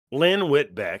Lynn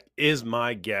Whitbeck is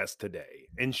my guest today,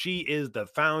 and she is the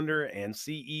founder and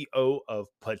CEO of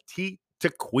Petite to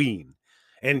Queen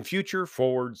and Future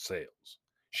Forward Sales.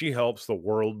 She helps the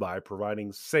world by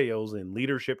providing sales and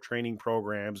leadership training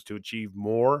programs to achieve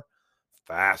more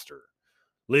faster.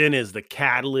 Lynn is the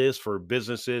catalyst for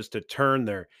businesses to turn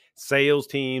their sales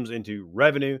teams into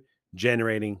revenue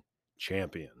generating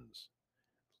champions.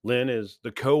 Lynn is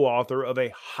the co author of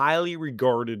a highly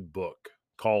regarded book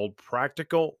called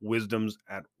Practical Wisdoms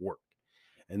at Work.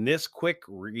 And this quick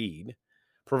read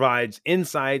provides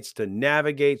insights to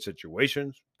navigate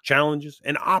situations, challenges,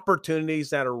 and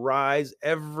opportunities that arise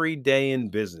every day in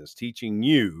business, teaching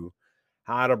you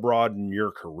how to broaden your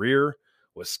career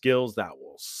with skills that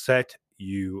will set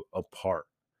you apart.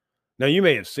 Now, you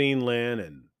may have seen Lynn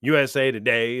in USA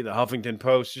Today, the Huffington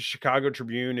Post, the Chicago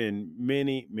Tribune, and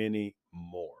many, many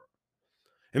more.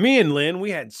 And me and Lynn,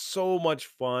 we had so much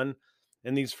fun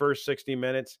in these first 60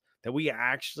 minutes that we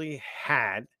actually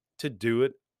had to do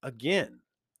it again.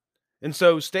 And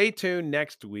so stay tuned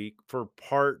next week for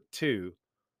part two.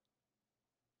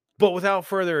 But without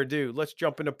further ado, let's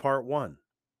jump into part one.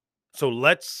 So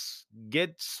let's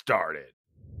get started.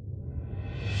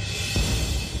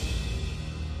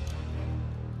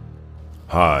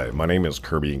 Hi, my name is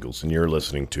Kirby Ingles, and you're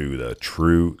listening to the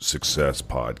True Success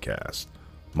Podcast.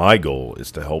 My goal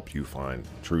is to help you find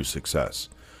true success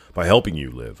by helping you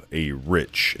live a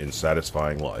rich and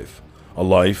satisfying life, a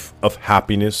life of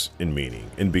happiness and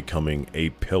meaning, and becoming a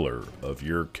pillar of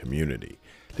your community.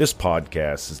 This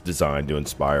podcast is designed to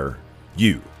inspire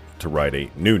you to write a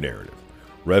new narrative,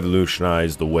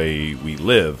 revolutionize the way we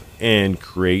live, and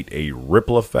create a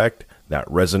ripple effect that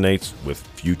resonates with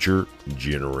future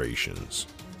generations.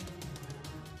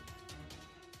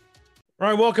 All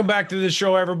right, welcome back to the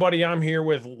show, everybody. I'm here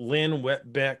with Lynn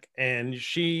Whitbeck, and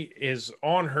she is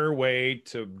on her way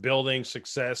to building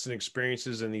success and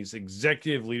experiences in these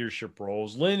executive leadership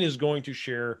roles. Lynn is going to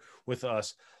share with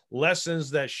us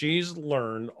lessons that she's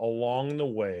learned along the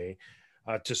way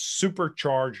to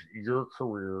supercharge your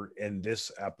career in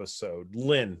this episode.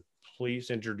 Lynn,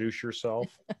 please introduce yourself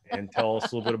and tell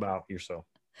us a little bit about yourself.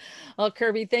 Well,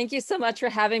 Kirby, thank you so much for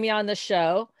having me on the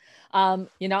show. I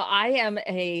am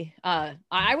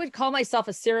I would call myself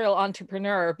a serial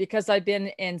entrepreneur because I've been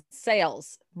in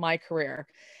sales my career,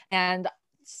 and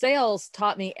sales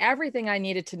taught me everything I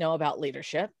needed to know about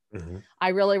leadership. Mm-hmm. I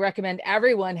really recommend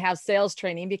everyone have sales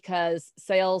training because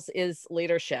sales is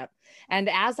leadership. And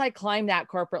as I climbed that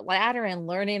corporate ladder and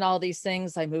learning all these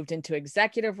things, I moved into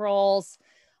executive roles.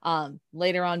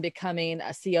 Later on becoming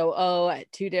a COO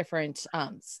at two different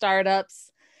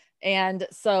startups. And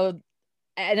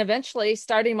eventually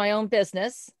starting my own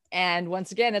business. And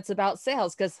once again, it's about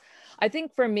sales because I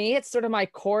think for me, it's sort of my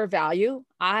core value.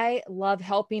 I love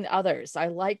helping others. I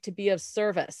like to be of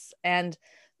service. And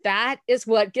that is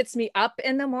what gets me up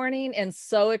in the morning and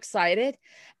so excited.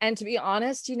 And to be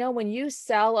honest, when you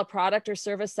sell a product or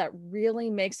service that really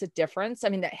makes a difference,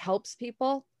 that helps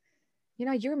people,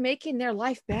 you're making their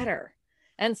life better.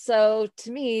 And so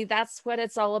to me, that's what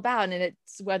it's all about. And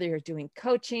it's whether you're doing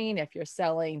coaching, if you're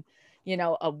selling,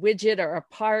 a widget or a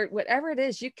part, whatever it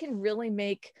is, you can really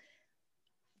make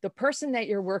the person that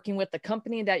you're working with, the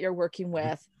company that you're working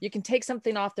with, you can take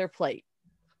something off their plate.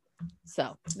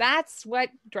 So that's what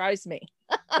drives me.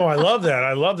 Oh, I love that.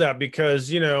 I love that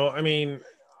because, it's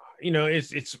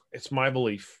my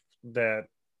belief that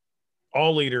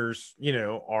all leaders,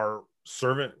 are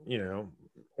servant,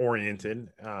 oriented.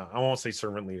 I won't say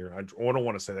servant leader. I don't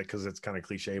want to say that because it's kind of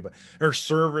cliche, but they're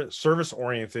service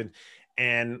oriented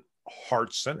and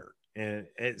heart centered. And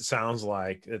it sounds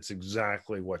like it's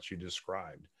exactly what you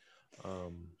described.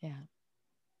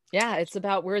 Yeah, it's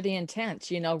about worthy intent,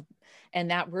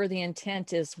 and that worthy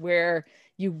intent is where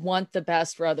you want the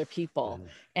best for other people. Mm-hmm.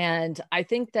 And I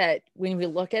think that when we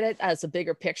look at it as a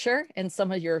bigger picture in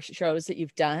some of your shows that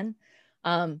you've done,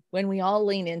 when we all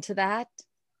lean into that,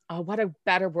 what a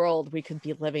better world we could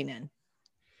be living in.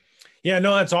 Yeah,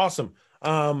 no, that's awesome.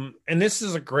 And this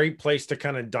is a great place to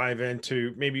kind of dive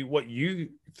into maybe what you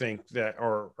think that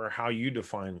or how you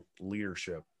define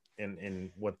leadership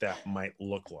and what that might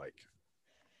look like.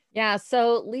 Yeah,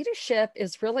 so leadership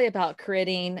is really about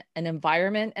creating an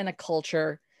environment and a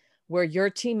culture where your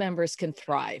team members can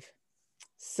thrive.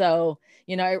 So,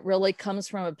 it really comes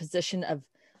from a position of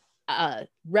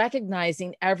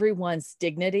recognizing everyone's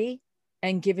dignity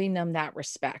and giving them that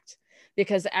respect,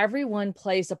 because everyone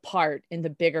plays a part in the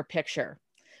bigger picture,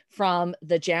 from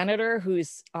the janitor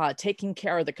who's taking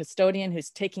care of the custodian, who's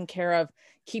taking care of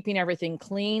keeping everything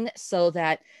clean so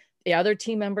that the other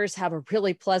team members have a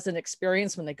really pleasant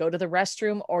experience when they go to the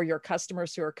restroom, or your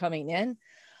customers who are coming in.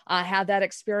 have that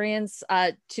experience,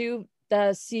 to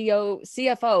the CEO,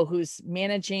 CFO who's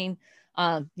managing,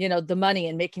 the money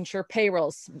and making sure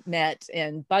payroll's met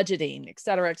and budgeting, et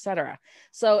cetera, et cetera.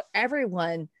 So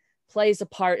everyone plays a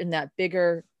part in that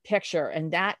bigger picture,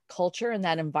 and that culture and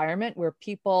that environment where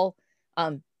people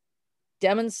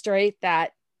demonstrate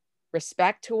that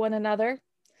respect to one another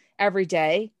every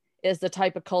day is the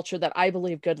type of culture that I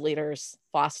believe good leaders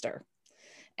foster.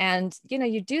 And,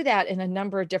 you do that in a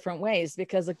number of different ways,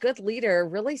 because a good leader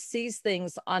really sees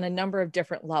things on a number of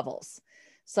different levels.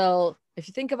 So if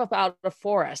you think about a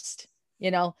forest,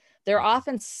 they're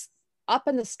often up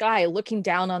in the sky looking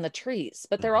down on the trees,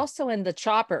 but they're also in the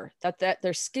chopper that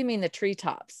they're skimming the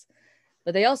treetops.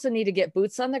 But they also need to get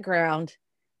boots on the ground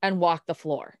and walk the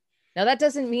floor. Now, that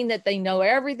doesn't mean that they know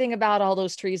everything about all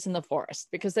those trees in the forest,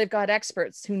 because they've got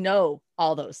experts who know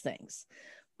all those things.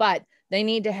 But they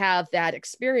need to have that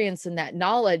experience and that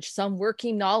knowledge, some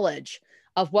working knowledge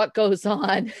of what goes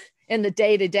on in the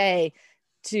day-to-day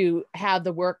to have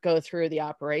the work go through the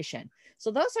operation. So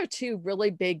those are two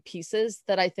really big pieces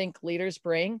that I think leaders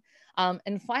bring.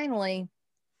 And finally,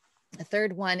 the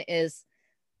third one is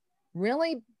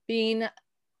really being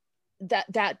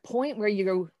that point where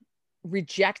you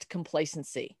reject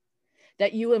complacency,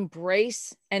 that you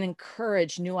embrace and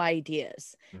encourage new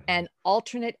ideas and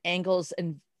alternate angles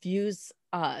and views,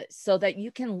 so that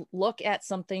you can look at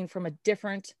something from a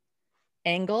different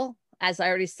angle. As I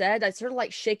already said, it's sort of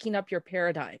like shaking up your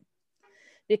paradigm,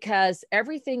 because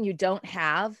everything you don't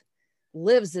have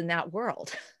lives in that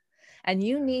world. And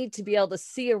you need to be able to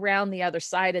see around the other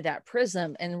side of that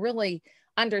prism and really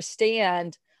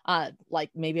understand, like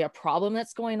maybe a problem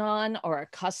that's going on or a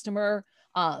customer,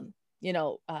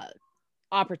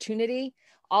 opportunity.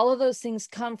 All of those things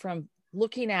come from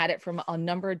looking at it from a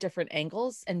number of different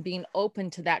angles and being open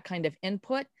to that kind of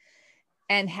input,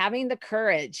 and having the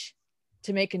courage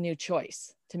to make a new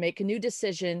choice, to make a new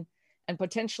decision, and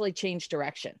potentially change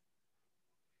direction.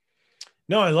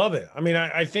 No, I love it. I mean,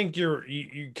 I think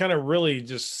you kind of really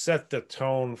just set the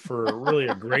tone for really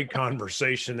a great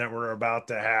conversation that we're about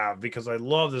to have, because I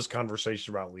love this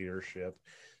conversation about leadership.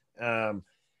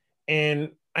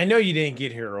 And I know you didn't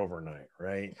get here overnight,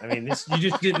 right? I mean, you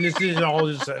just didn't. This isn't all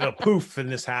just a poof and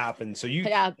this happened. So you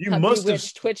must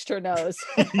have twitched her nose.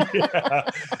 Yeah,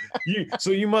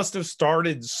 you must have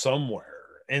started somewhere.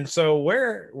 And so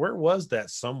where was that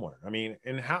somewhere? I mean,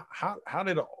 and how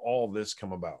did all this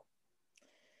come about?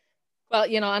 Well,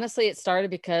 honestly, it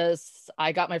started because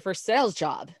I got my first sales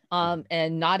job,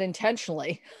 and not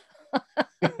intentionally.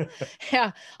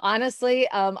 Yeah, honestly,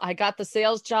 I got the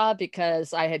sales job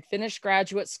because I had finished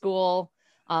graduate school.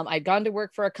 I'd gone to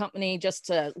work for a company just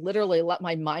to literally let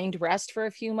my mind rest for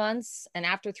a few months. And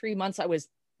after 3 months, I was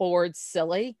bored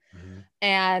silly.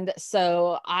 And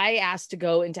so I asked to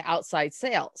go into outside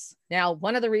sales. Now,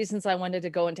 one of the reasons I wanted to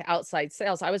go into outside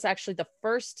sales, I was actually the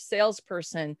first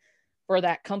salesperson for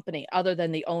that company other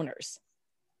than the owners.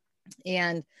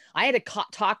 And I had to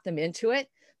talk them into it,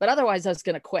 but otherwise I was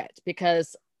going to quit,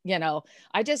 because,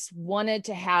 I just wanted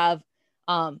to have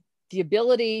the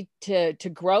ability to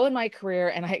grow in my career.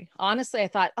 And I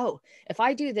thought, oh, if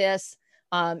I do this,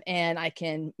 and I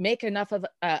can make enough of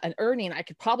an earning, I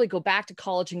could probably go back to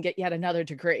college and get yet another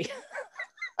degree.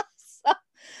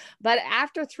 But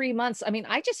after 3 months,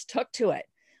 I just took to it.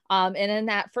 And in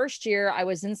that first year, I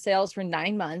was in sales for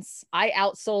 9 months. I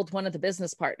outsold one of the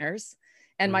business partners.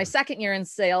 And my second year in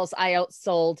sales, I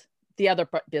outsold the other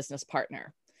business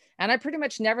partner. And I pretty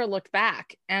much never looked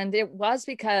back. And it was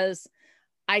because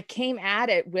I came at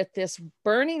it with this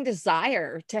burning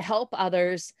desire to help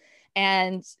others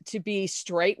and to be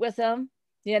straight with them,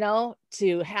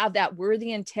 to have that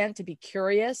worthy intent, to be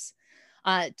curious,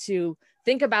 to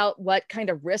think about what kind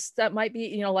of risks that might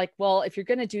be, like, well, if you're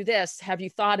going to do this, have you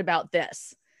thought about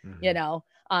this,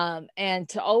 and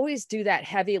to always do that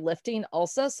heavy lifting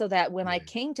also, so that when I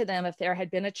came to them, if there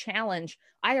had been a challenge,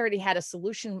 I already had a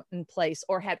solution in place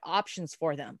or had options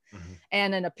for them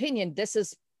and an opinion. This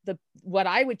is what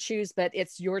I would choose, but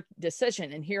it's your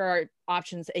decision. And here are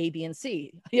options A, B, and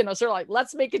C, sort of like,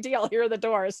 let's make a deal. Here are the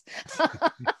doors.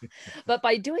 But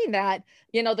by doing that,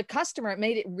 the customer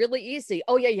made it really easy.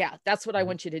 Oh yeah. That's what I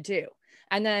want you to do.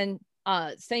 And then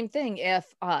same thing.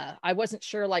 If I wasn't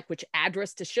sure like which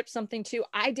address to ship something to,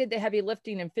 I did the heavy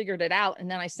lifting and figured it out.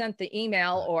 And then I sent the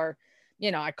email, or,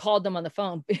 I called them on the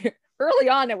phone. Early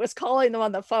on, it was calling them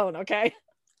on the phone. Okay.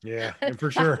 Yeah,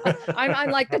 for sure. I'm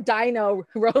like the dino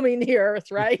roaming the earth,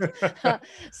 right?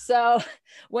 So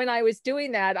when I was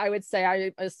doing that, I would say,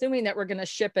 I'm assuming that we're going to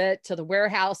ship it to the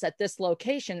warehouse at this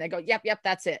location. They go, yep,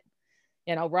 that's it,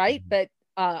 right? But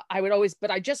I would always,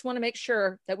 but I just want to make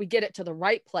sure that we get it to the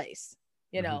right place.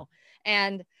 you know,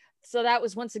 and so that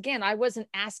was, once again, I wasn't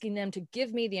asking them to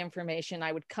give me the information.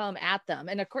 I would come at them.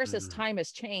 And of course, as time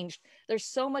has changed, there's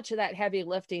so much of that heavy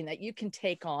lifting that you can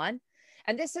take on.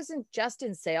 And this isn't just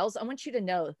in sales. I want you to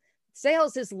know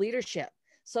sales is leadership.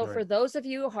 So for those of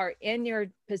you who are in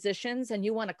your positions and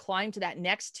you want to climb to that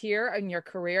next tier in your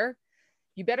career,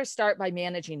 you better start by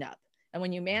managing up. And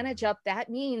when you manage up, that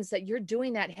means that you're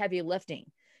doing that heavy lifting.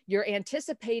 You're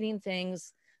anticipating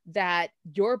things that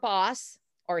your boss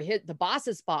or the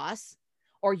boss's boss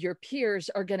or your peers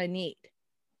are going to need.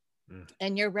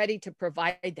 And you're ready to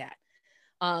provide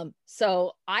that.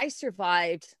 So I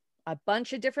survived a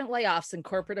bunch of different layoffs in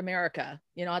corporate America,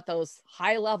 you know, at those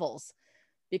high levels,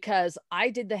 because I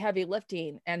did the heavy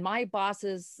lifting, and my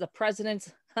bosses, the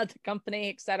presidents of the company,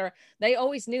 et cetera, they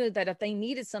always knew that if they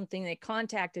needed something, they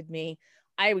contacted me,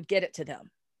 I would get it to them,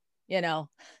 you know?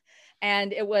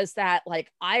 And it was that,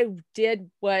 like, I did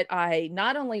what I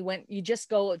not only went, you just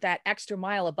go that extra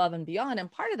mile above and beyond.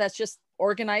 And part of that's just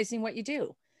organizing what you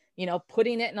do, you know,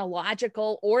 putting it in a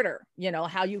logical order, you know,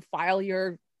 how you file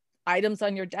your items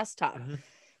on your desktop.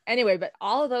 Anyway, but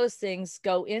all of those things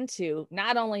go into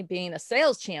not only being a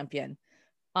sales champion,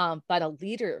 but a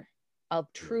leader, a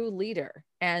true leader.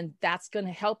 And that's going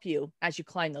to help you as you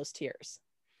climb those tiers.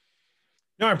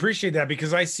 No, I appreciate that,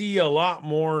 because I see a lot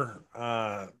more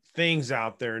things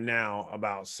out there now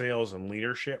about sales and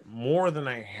leadership, more than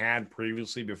I had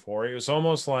previously before. It was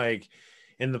almost like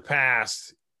in the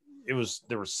past, there was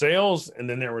sales, and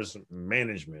then there was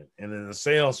management. And then the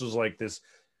sales was like this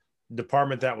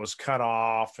department that was cut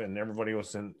off, and everybody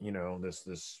was in, you know,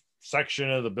 this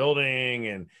section of the building,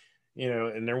 and, you know,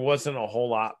 and there wasn't a whole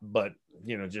lot, but,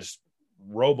 you know, just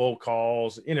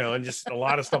robocalls, you know, and just a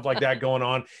lot of stuff like that going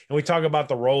on. And we talk about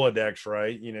the Rolodex,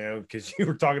 right? You know, because you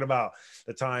were talking about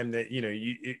the time that, you know,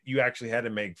 you actually had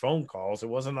to make phone calls. It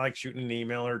wasn't like shooting an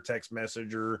email or text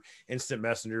message or instant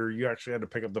messenger. You actually had to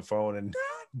pick up the phone and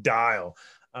dial.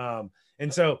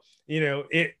 And so, you know,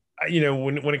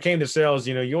 when it came to sales,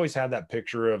 you know, you always had that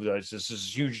picture of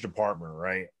this huge department,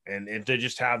 right? And they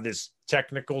just have this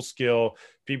technical skill,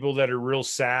 people that are real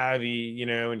savvy, you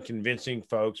know, and convincing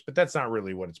folks, but that's not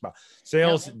really what it's about.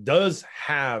 Sales does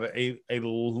have a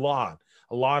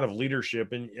lot of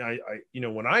leadership. And I, you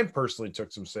know, when I personally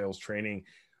took some sales training,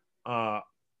 I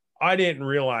didn't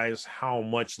realize how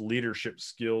much leadership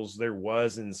skills there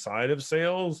was inside of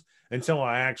sales until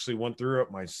I actually went through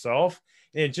it myself.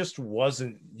 And it just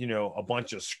wasn't, you know, a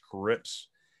bunch of scripts.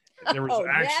 There was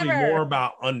actually more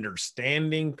about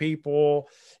understanding people,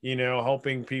 you know,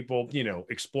 helping people, you know,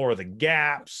 explore the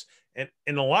gaps. And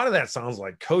a lot of that sounds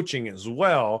like coaching as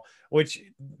well, which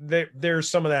there's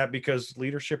some of that, because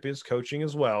leadership is coaching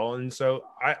as well. And so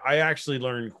I actually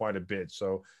learned quite a bit.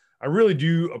 So I really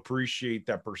do appreciate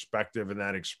that perspective and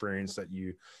that experience that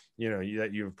that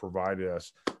you've provided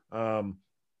us.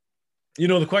 You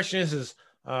know, the question is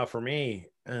for me,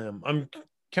 I'm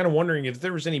kind of wondering if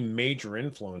there was any major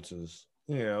influences,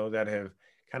 you know, that have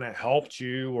kind of helped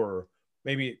you or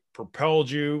maybe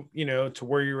propelled you, you know, to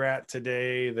where you're at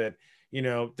today, that, you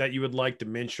know, that you would like to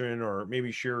mention or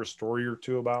maybe share a story or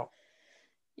two about.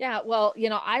 Yeah, well, you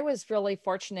know, I was really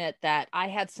fortunate that I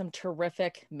had some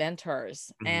terrific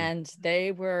mentors, and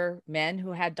they were men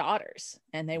who had daughters,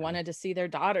 and they wanted to see their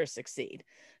daughters succeed,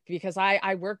 because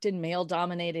I worked in male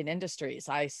dominated industries.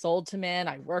 I sold to men,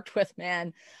 I worked with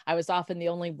men. I was often the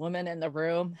only woman in the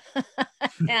room.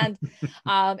 And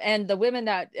the women,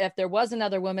 that if there was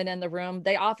another woman in the room,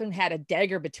 they often had a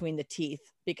dagger between the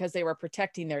teeth because they were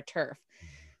protecting their turf.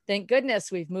 Thank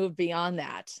goodness we've moved beyond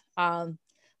that.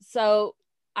 So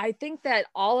I think that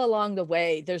all along the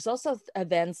way, there's also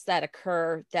events that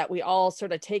occur that we all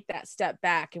sort of take that step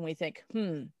back and we think,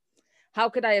 how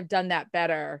could I have done that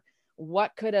better?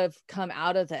 What could have come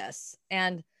out of this?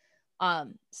 And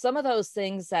some of those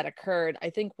things that occurred, I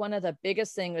think one of the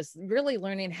biggest things was really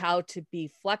learning how to be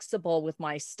flexible with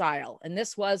my style. And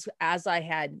this was as I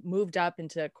had moved up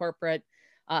into a corporate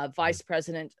vice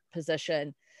president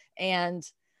position. And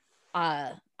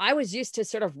I was used to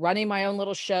sort of running my own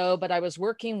little show, but I was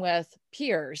working with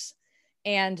peers,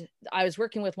 and I was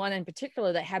working with one in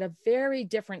particular that had a very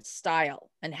different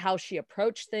style and how she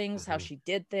approached things, how she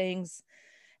did things.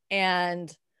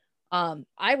 And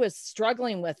I was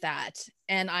struggling with that.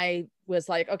 And I was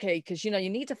like, okay, because, you know, you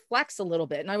need to flex a little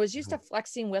bit. And I was used to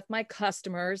flexing with my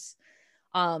customers.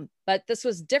 But this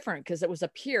was different because it was a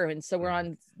peer. And so we're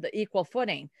on the equal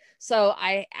footing. So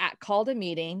I called a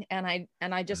meeting, and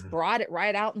I just brought it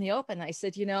right out in the open. I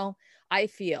said, you know, I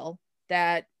feel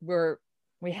that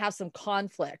we have some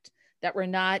conflict, that we're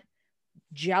not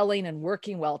gelling and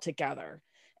working well together.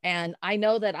 And I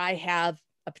know that I have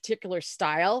a particular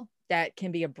style that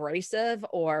can be abrasive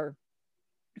or,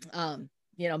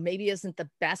 maybe isn't the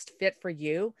best fit for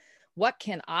you, what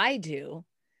can I do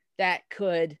that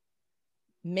could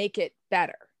make it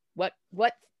better?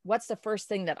 What's the first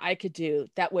thing that I could do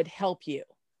that would help you?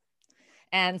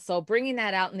 And so bringing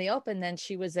that out in the open, then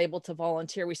she was able to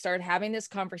volunteer. We started having this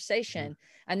conversation,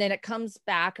 and then it comes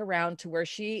back around to where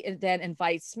she then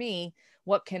invites me,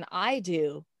 what can I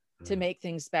do to make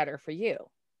things better for you?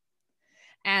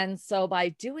 And so by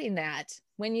doing that,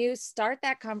 when you start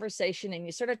that conversation and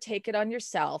you sort of take it on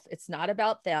yourself, it's not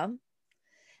about them.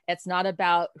 It's not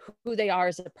about who they are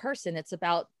as a person. It's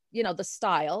about, the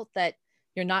style that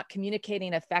you're not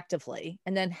communicating effectively.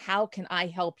 And then how can I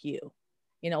help you?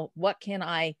 What can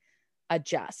I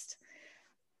adjust?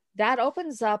 That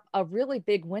opens up a really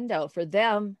big window for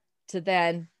them to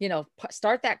then,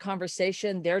 start that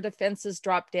conversation. Their defenses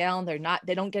drop down.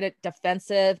 They don't get it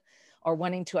defensive or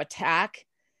wanting to attack.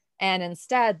 And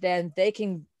instead, then they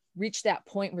can reach that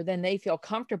point where then they feel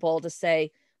comfortable to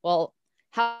say, well,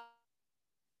 how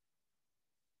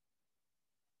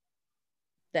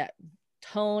that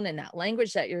tone and that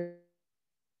language that you're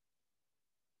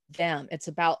them, it's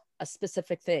about a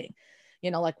specific thing,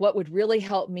 like what would really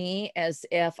help me as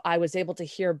if I was able to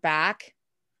hear back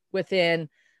within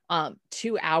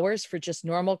 2 hours for just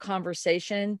normal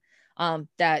conversation, or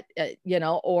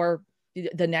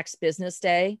the next business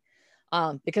day.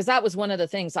 Because that was one of the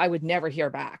things I would never hear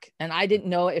back. And I didn't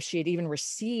know if she had even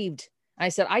received. I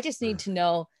said, I just need to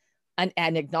know an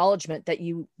acknowledgement that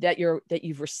you've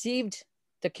received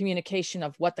the communication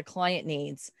of what the client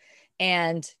needs.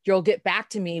 And you'll get back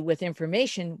to me with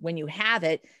information when you have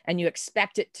it, and you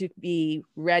expect it to be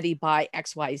ready by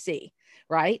XYZ.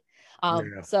 Right.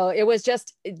 So it was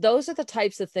just, those are the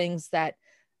types of things that,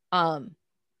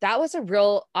 that was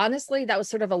honestly, that was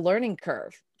sort of a learning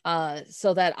curve.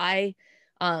 So that I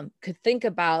could think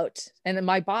about, and then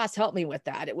my boss helped me with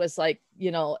that. It was like,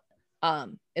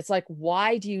 it's like,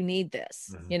 why do you need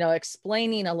this?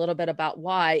 Explaining a little bit about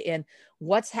why and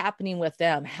what's happening with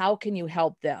them. How can you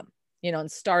help them?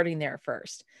 And starting there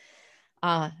first.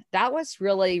 That was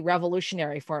really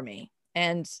revolutionary for me.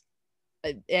 And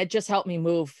it just helped me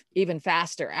move even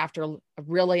faster after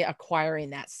really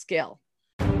acquiring that skill.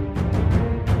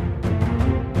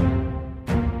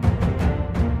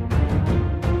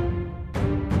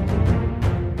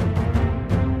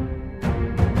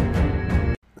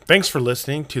 Thanks for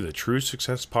listening to the True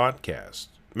Success Podcast.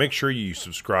 Make sure you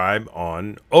subscribe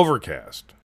on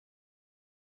Overcast.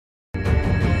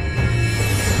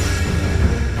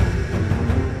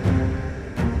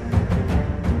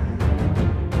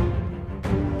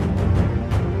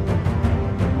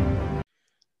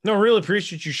 No, really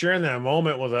appreciate you sharing that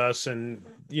moment with us and,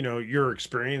 your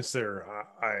experience there.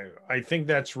 I think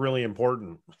that's really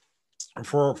important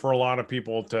for a lot of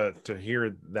people to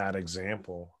hear that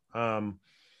example.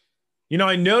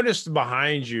 I noticed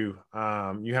behind you,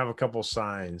 you have a couple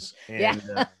signs, and,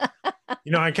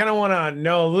 I kind of want to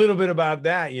know a little bit about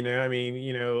that.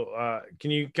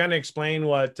 Can you kind of explain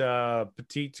what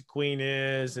Petite Queen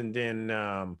is? And then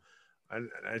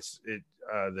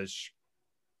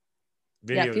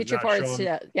the video Future forward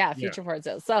sales. Future forward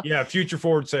sales. So future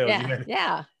forward sales.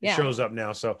 Yeah. It shows up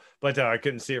now. So, but I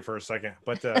couldn't see it for a second.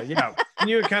 But can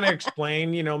you kind of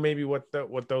explain, maybe what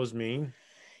those mean?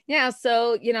 Yeah.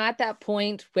 So, at that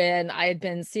point when I had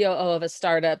been COO of a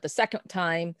startup the second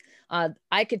time,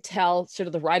 I could tell sort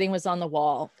of the writing was on the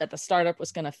wall that the startup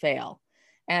was going to fail.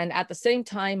 And at the same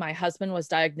time, my husband was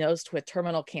diagnosed with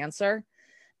terminal cancer.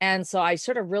 And so I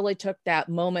sort of really took that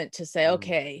moment to say,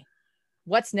 okay,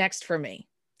 what's next for me?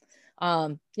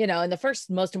 And the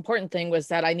first most important thing was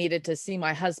that I needed to see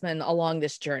my husband along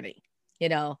this journey.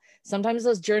 Sometimes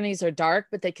those journeys are dark,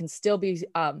 but they can still be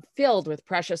filled with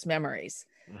precious memories.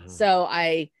 So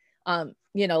I,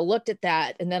 looked at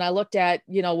that. And then I looked at,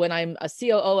 when I'm a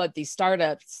COO at these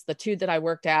startups, the two that I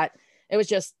worked at, it was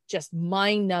just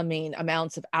mind numbing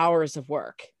amounts of hours of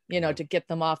work, to get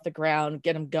them off the ground,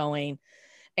 get them going.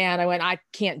 And I went, I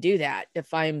can't do that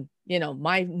if I'm,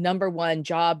 my number one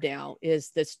job now is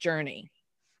this journey.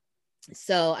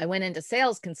 So I went into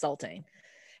sales consulting.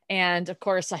 And of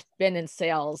course, I've been in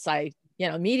sales. I,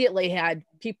 immediately had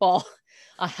people,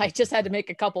 I just had to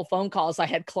make a couple phone calls. I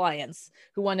had clients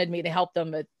who wanted me to help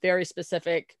them with very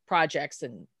specific projects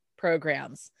and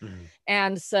programs.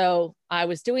 And so I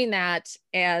was doing that.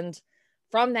 And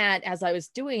from that, as I was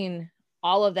doing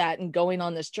all of that and going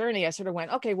on this journey, I sort of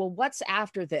went, okay, well, what's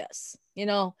after this? I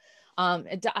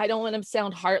don't want to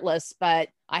sound heartless, but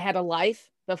I had a life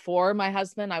before my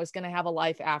husband. I was going to have a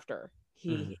life after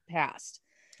he passed.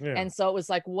 Yeah. And so it was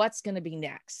like, what's going to be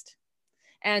next?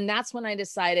 And that's when I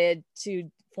decided to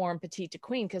form Petite to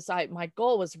Queen, because my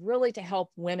goal was really to help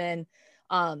women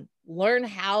learn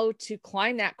how to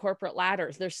climb that corporate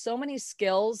ladder. There's so many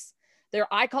skills there.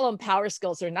 I call them power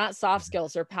skills. They're not soft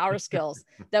skills, they're power skills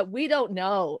that we don't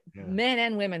know, men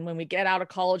and women, when we get out of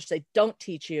college, they don't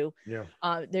teach you.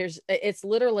 It's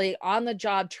literally on the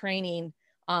job training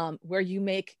where you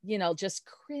make, just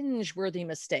cringe-worthy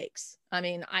mistakes. I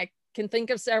mean, I can think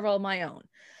of several of my own.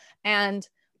 And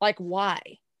like,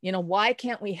 why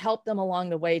can't we help them along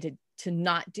the way to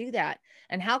not do that?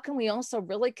 And how can we also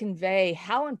really convey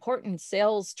how important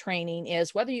sales training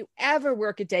is, whether you ever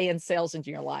work a day in sales in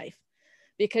your life,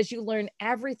 because you learn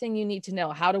everything you need to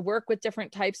know: how to work with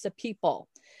different types of people,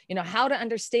 how to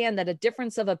understand that a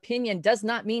difference of opinion does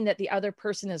not mean that the other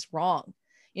person is wrong.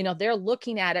 They're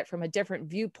looking at it from a different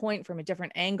viewpoint, from a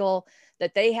different angle,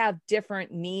 that they have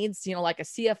different needs. Like a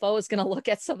CFO is going to look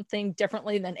at something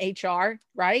differently than HR,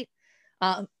 right?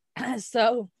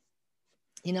 So,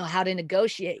 how to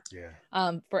negotiate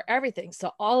for everything.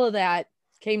 So all of that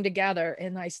came together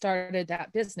and I started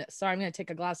that business. So I'm going to take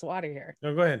a glass of water here.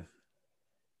 No, go ahead.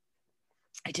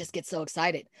 I just get so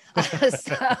excited.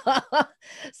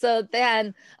 So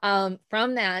then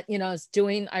from that,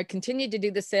 I continued to do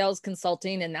the sales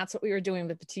consulting, and that's what we were doing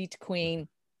with Petite Queen.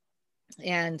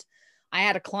 And I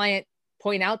had a client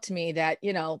point out to me that,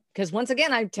 because once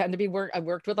again, I tend to be I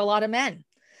worked with a lot of men.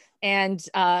 And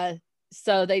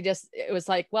so it was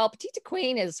like, well, Petite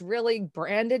Queen is really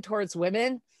branded towards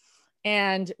women.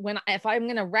 And if I'm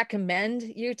going to recommend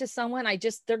you to someone,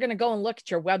 they're going to go and look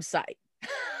at your website.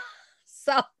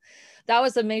 So that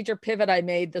was a major pivot I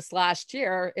made this last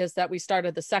year, is that we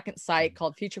started the second site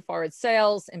called Future Forward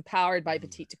Sales, empowered by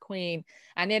Petite to Queen.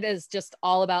 And it is just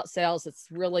all about sales. It's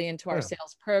really into our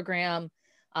sales program.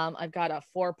 I've got a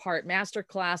 4-part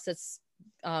masterclass that's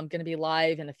going to be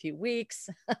live in a few weeks,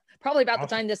 probably about the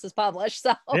time this is published.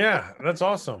 So yeah, that's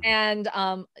awesome. And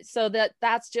so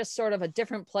that's just sort of a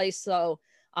different place. So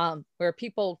where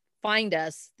people find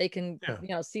us, they can,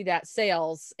 see that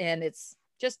sales, and it's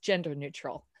just gender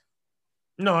neutral.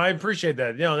 No, I appreciate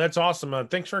that. That's awesome.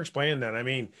 Thanks for explaining that. I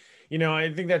mean,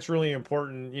 I think that's really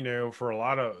important, for a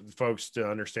lot of folks to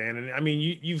understand. And I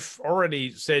mean, you've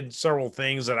already said several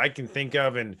things that I can think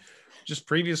of, and just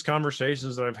previous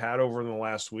conversations that I've had over the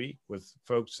last week with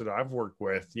folks that I've worked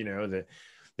with, that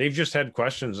they've just had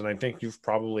questions, and I think you've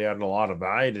probably added a lot of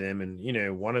value to them.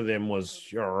 And, one of them was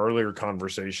our earlier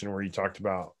conversation where you talked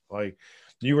about, like,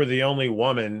 you were the only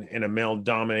woman in a male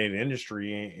dominated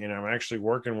industry. And I'm actually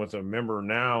working with a member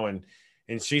now, and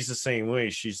she's the same way.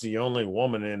 She's the only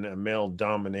woman in a male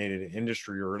dominated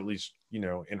industry, or at least,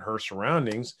 in her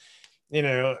surroundings,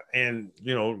 and,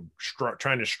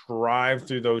 trying to strive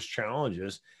through those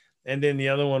challenges. And then the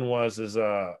other one is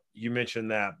you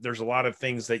mentioned that there's a lot of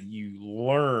things that you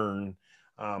learn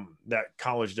that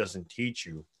college doesn't teach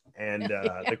you. And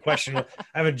the question, I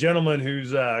have a gentleman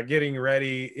who's getting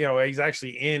ready, he's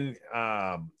actually in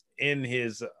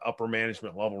his upper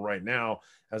management level right now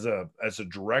as a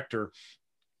director.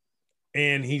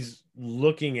 And he's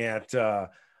looking at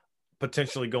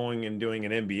potentially going and doing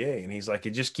an MBA. And he's like,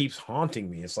 it just keeps haunting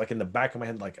me. It's like in the back of my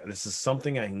head, like, this is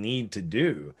something I need to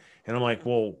do. And I'm like,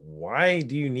 well, why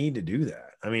do you need to do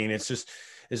that? I mean, it's just,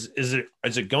 is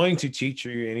it going to teach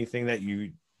you anything that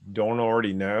you don't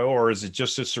already know, or is it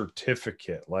just a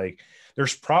certificate? Like,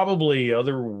 there's probably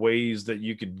other ways that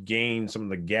you could gain some of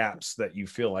the gaps that you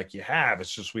feel like you have.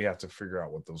 It's just, we have to figure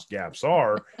out what those gaps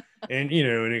are and,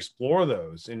 and explore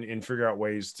those and figure out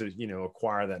ways to,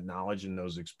 acquire that knowledge and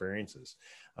those experiences.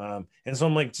 And so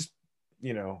I'm like, just,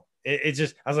 it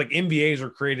just, I was like, MBAs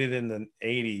were created in the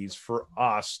 80s for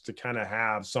us to kind of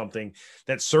have something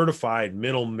that's certified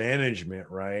middle management,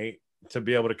 right? To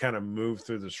be able to kind of move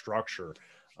through the structure.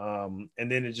 And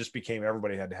then it just became,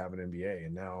 everybody had to have an MBA,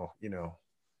 and now,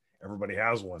 everybody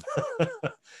has one.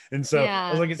 And so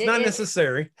I was like, it's not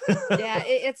necessary.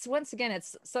 It's once again,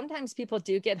 it's sometimes people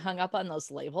do get hung up on those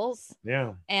labels.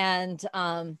 Yeah. And,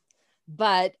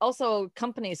 but also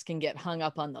companies can get hung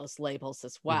up on those labels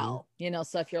as well. Mm-hmm.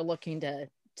 So if you're looking to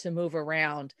move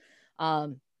around,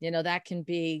 that can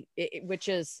be, which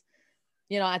is,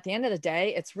 at the end of the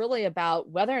day, it's really about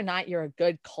whether or not you're a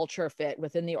good culture fit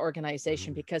within the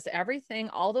organization, because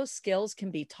all those skills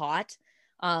can be taught.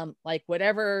 Like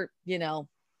whatever,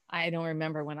 I don't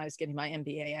remember when I was getting my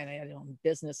MBA, I don't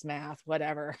business math,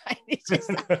 whatever. I just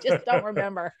don't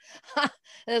remember. It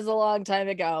was a long time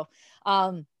ago.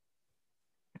 But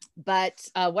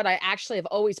what I actually have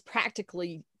always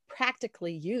practically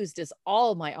used is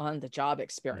all my on-the-job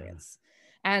experience.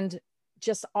 And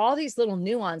just all these little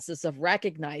nuances of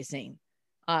recognizing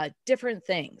different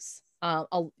things,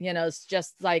 You know, it's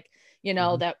just like, you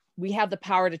know, that we have the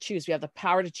power to choose. We have the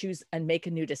power to choose and make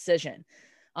a new decision.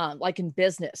 Like in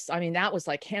business, I mean, that was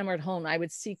like hammered home. I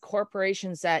would see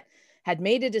corporations that had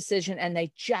made a decision and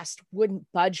they just wouldn't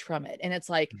budge from it. And it's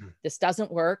like, this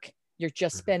doesn't work. You're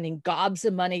just spending gobs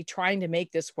of money trying to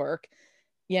make this work.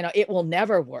 You know, it will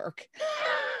never work.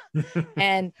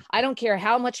 And I don't care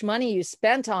how much money you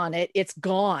spent on it, it's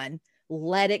gone.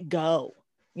 Let it go,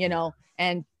 you know,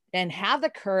 and have the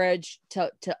courage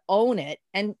to own it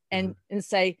and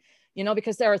say, you know,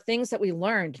 because there are things that we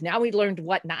learned. Now we learned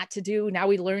what not to do. Now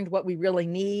we learned what we really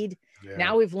need. Yeah.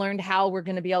 Now we've learned how we're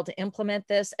going to be able to implement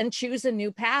this and choose a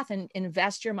new path and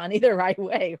invest your money the right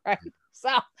way. Right. So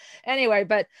anyway,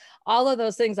 but all of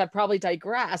those things, I probably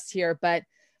digressed here, but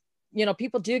you know,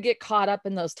 people do get caught up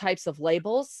in those types of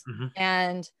labels.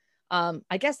 And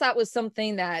I guess that was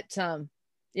something that,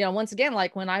 you know, once again,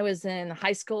 like when I was in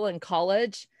high school and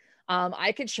college,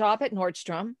 I could shop at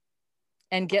Nordstrom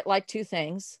and get like two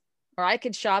things, or I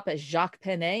could shop at Jacques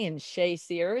Penney and Shea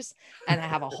Sears and I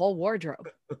have a whole wardrobe.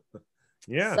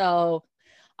 Yeah. So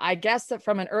I guess that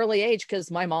from an early age,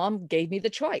 because my mom gave me the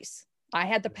choice, I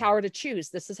had the power to choose.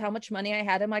 This is how much money I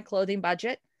had in my clothing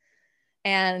budget.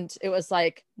 And it was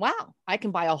like, wow, I can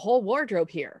buy a whole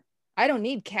wardrobe here. I don't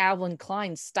need Calvin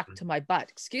Klein stuck to my butt,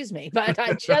 excuse me, but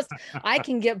I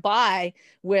can get by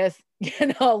with,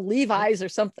 you know, Levi's or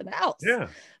something else. Yeah.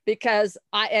 Because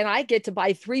I get to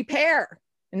buy 3 pair,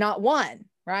 not one,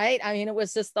 right? I mean, it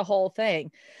was just the whole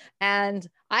thing. And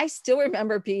I still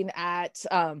remember being at,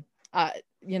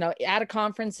 you know, at a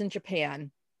conference in Japan.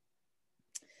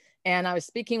 And I was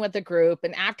speaking with the group,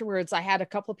 and afterwards I had a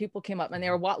couple of people came up and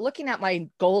they were looking at my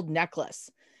gold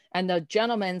necklace. And the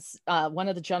gentleman's, one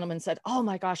of the gentlemen said, "Oh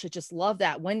my gosh, I just love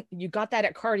that. When you got that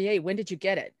at Cartier, when did you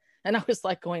get it?" And I was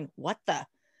like going, "What the?"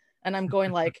 And I'm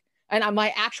going like, and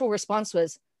my actual response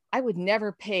was, I would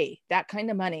never pay that kind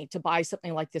of money to buy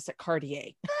something like this at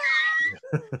Cartier.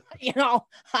 You know,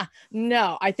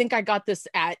 no, I think I got this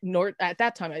at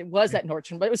that time. It was at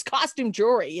Nordstrom, but it was costume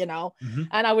jewelry, you know?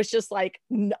 And I was just like,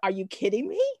 are you kidding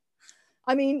me?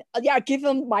 I mean, yeah, give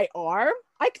them my arm.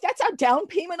 That's a down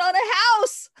payment on a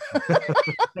house.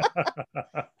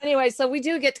 Anyway, so we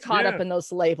do get caught up in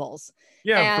those labels.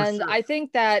 Yeah. And I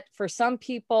think that for some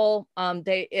people,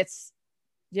 it's,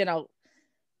 you know,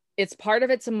 it's part of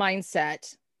it's a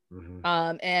mindset.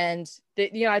 And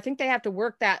you know, I think they have to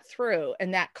work that through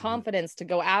and that confidence to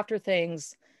go after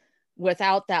things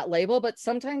without that label. But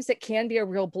sometimes it can be a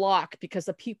real block because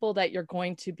the people that you're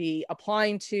going to be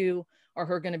applying to or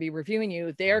who are going to be reviewing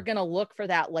you, they're going to look for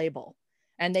that label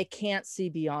and they can't see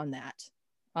beyond that.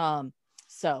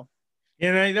 So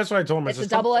and that's what I told him. It's a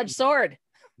double-edged sword.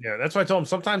 Yeah, that's why I told him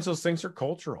sometimes those things are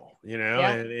cultural, you know,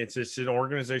 and it's just an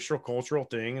organizational cultural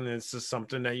thing. And it's just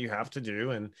something that you have to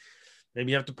do. And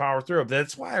maybe you have to power through it.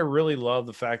 That's why I really love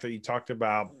the fact that you talked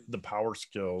about the power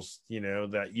skills, you know,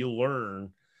 that you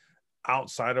learn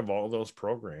outside of all those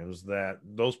programs, that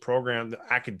those programs, the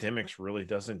academics really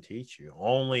doesn't teach you.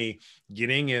 Only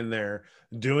getting in there,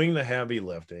 doing the heavy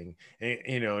lifting, and,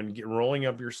 you know, and rolling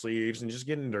up your sleeves and just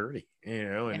getting dirty, you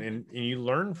know, and you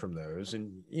learn from those.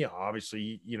 And, you know,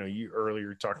 obviously, you know, you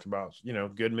earlier talked about, you know,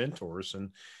 good mentors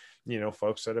and, you know,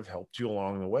 folks that have helped you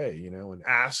along the way, you know, and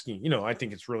asking, you know, I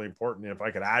think it's really important. If I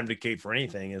could advocate for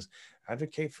anything, is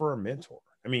advocate for a mentor.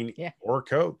 I mean, or a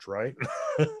coach, right?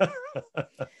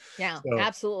 Yeah, so,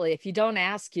 absolutely. If you don't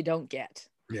ask, you don't get.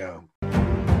 Yeah.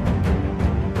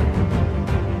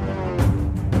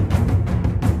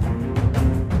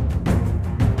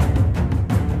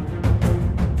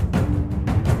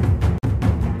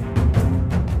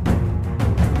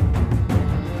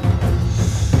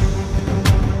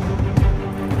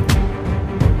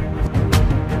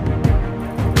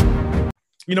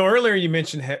 You know, earlier you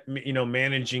mentioned, you know,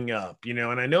 managing up, you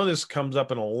know, and I know this comes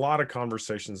up in a lot of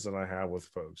conversations that I have with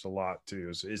folks a lot too,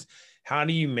 is how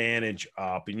do you manage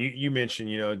up? And you mentioned,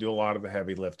 you know, do a lot of the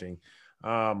heavy lifting.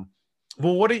 Well,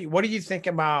 what do you think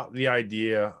about the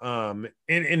idea?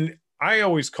 And I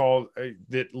always call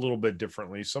it a little bit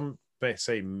differently. Some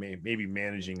say maybe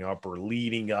managing up or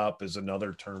leading up is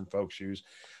another term folks use,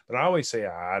 but I always say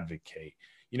I advocate.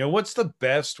 You know, what's the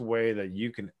best way that you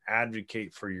can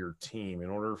advocate for your team in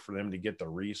order for them to get the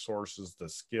resources, the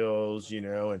skills, you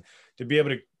know, and to be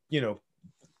able to, you know,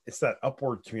 it's that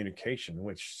upward communication,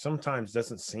 which sometimes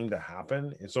doesn't seem to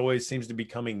happen. It's always seems to be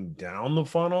coming down the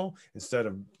funnel instead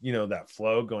of, you know, that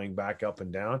flow going back up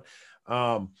and down.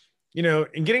 You know,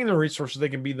 and getting the resources, they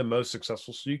can be the most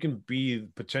successful. So you can be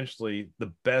potentially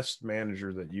the best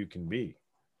manager that you can be.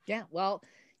 Yeah. Well,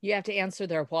 you have to answer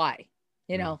their why.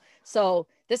 You know, so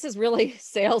this is really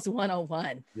sales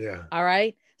 101. Yeah. All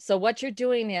right. So what you're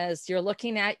doing is you're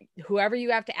looking at whoever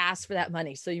you have to ask for that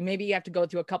money. So maybe you have to go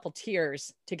through a couple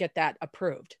tiers to get that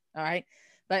approved. All right.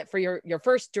 But for your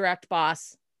first direct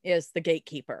boss is the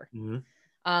gatekeeper.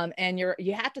 Mm-hmm. And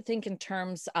you have to think in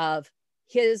terms of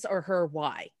his or her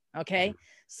why. Okay. Mm-hmm.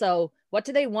 So what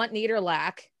do they want, need, or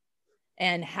lack?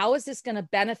 And how is this going to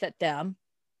benefit them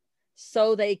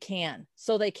so they can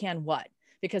what?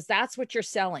 Because that's what you're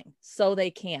selling. So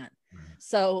they can. Mm-hmm.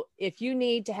 So if you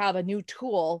need to have a new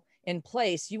tool in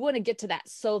place, you want to get to that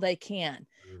so they can.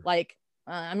 Mm-hmm. Like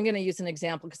I'm going to use an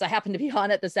example because I happen to be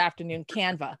on it this afternoon,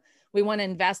 Canva. We want to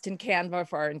invest in Canva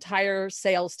for our entire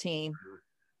sales team.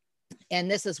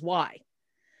 And this is why.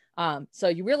 So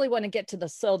you really want to get to the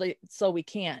so we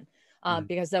can,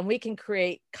 because then we can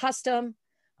create customized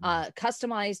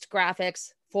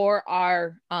graphics for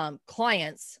our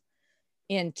clients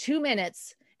in 2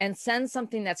 minutes and send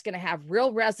something that's going to have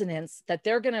real resonance that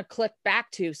they're going to click back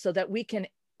to so that we can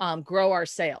grow our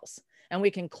sales and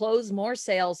we can close more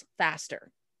sales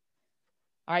faster.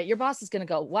 All right. Your boss is going to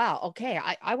go, wow, okay,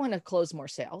 I want to close more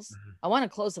sales. Mm-hmm. I want to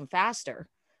close them faster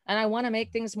and I want to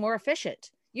make things more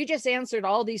efficient. You just answered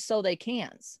all these so they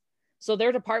cans. So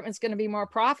their department's going to be more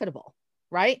profitable,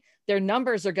 right? Their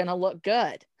numbers are going to look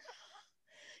good.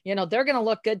 You know, they're going to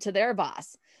look good to their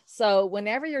boss. So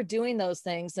whenever you're doing those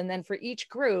things, and then for each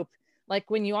group, like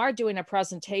when you are doing a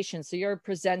presentation, so you're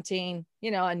presenting,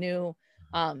 you know, a new,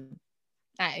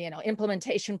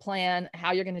 implementation plan,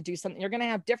 how you're going to do something, you're going to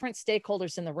have different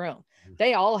stakeholders in the room.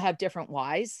 They all have different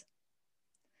whys.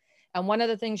 And one of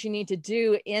the things you need to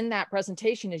do in that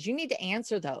presentation is you need to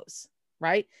answer those,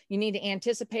 right? You need to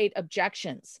anticipate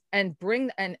objections and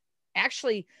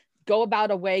actually go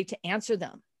about a way to answer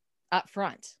them up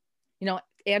front. You know,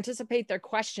 anticipate their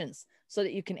questions so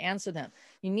that you can answer them.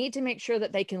 You need to make sure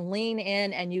that they can lean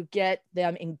in and you get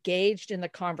them engaged in the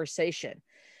conversation.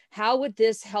 How would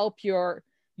this help your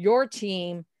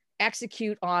team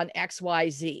execute on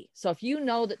XYZ? So if you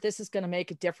know that this is going to make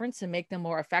a difference and make them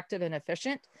more effective and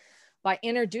efficient, by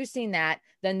introducing that,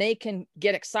 then they can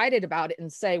get excited about it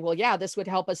and say, well, yeah, this would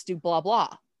help us do blah, blah,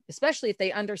 especially if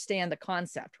they understand the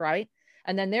concept, right?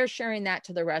 And then they're sharing that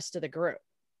to the rest of the group.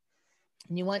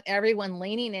 And you want everyone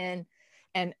leaning in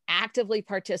and actively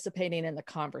participating in the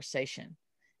conversation.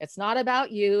 It's not about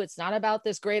you. It's not about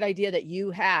this great idea that you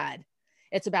had.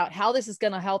 It's about how this is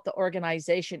going to help the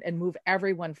organization and move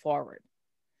everyone forward.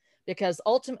 Because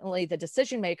ultimately, the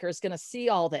decision maker is going to see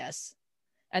all this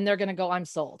and they're going to go, I'm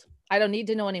sold. I don't need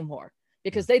to know anymore,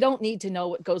 because they don't need to know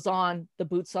what goes on the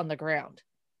boots on the ground,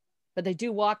 but they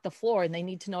do walk the floor and they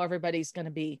need to know everybody's going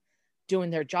to be doing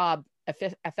their job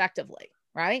effectively.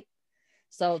 Right.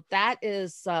 So that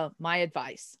is my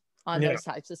advice on those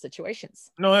types of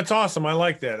situations. No, that's awesome. I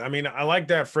like that. I mean, I like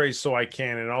that phrase, so I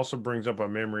can. It also brings up a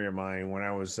memory of mine when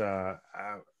I was, I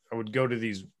would go to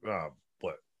these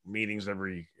meetings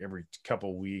every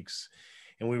couple of weeks.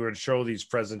 And we would show these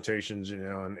presentations, you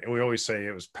know, and we always say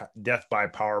it was death by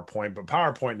PowerPoint, but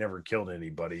PowerPoint never killed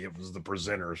anybody. It was the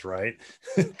presenters, right?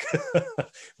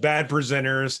 Bad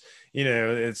presenters, you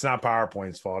know, it's not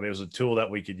PowerPoint's fault. It was a tool that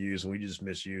we could use and we just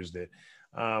misused it.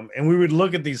 And we would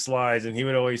look at these slides and he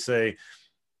would always say,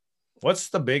 what's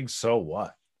the big so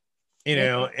what? You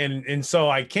know, and so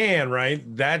I can, right?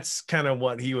 That's kind of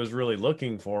what he was really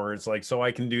looking for. It's like, so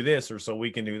I can do this, or so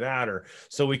we can do that, or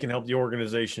so we can help the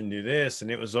organization do this. And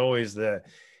it was always I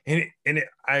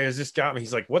was just got me.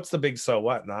 He's like, what's the big so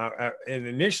what? And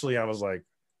initially I was like,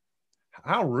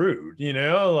 how rude, you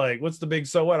know, like, what's the big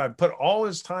so what? I put all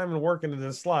this time and work into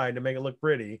this slide to make it look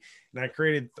pretty. And I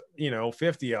created,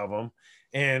 50 of them.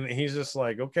 And he's just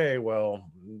like, okay,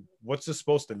 well, what's this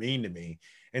supposed to mean to me?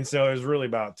 And so it was really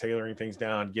about tailoring things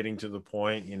down, getting to the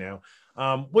point,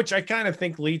 which I kind of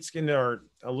think leads into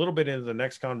a little bit into the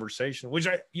next conversation, which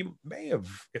you may have,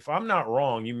 if I'm not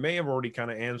wrong, you may have already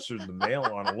kind of answered the mail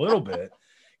on a little bit,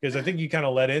 because I think you kind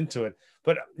of led into it.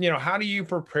 But, how do you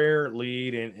prepare,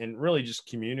 lead, and really just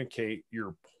communicate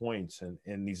your points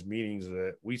in these meetings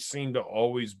that we seem to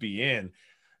always be in?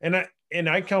 And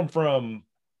I come from,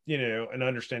 an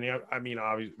understanding. I mean,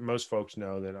 obviously, most folks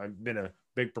know that I've been a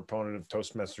big proponent of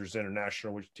Toastmasters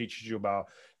International, which teaches you about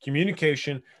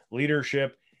communication,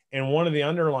 leadership. And one of the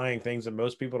underlying things that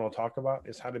most people don't talk about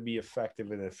is how to be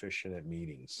effective and efficient at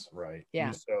meetings, right? Yeah.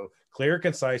 And so clear,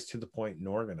 concise, to the point, and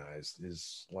organized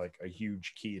is like a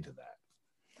huge key to that.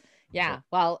 Yeah. So,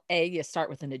 well, you start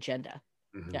with an agenda.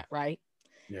 Mm-hmm. Yeah. Right.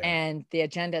 Yeah. And the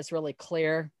agenda is really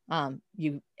clear.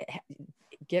 You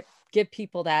give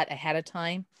people that ahead of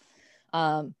time.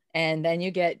 And then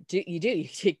you get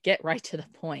right to the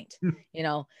point.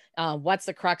 What's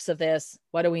the crux of this?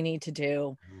 What do we need to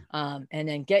do? And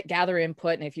then gather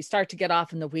input. And if you start to get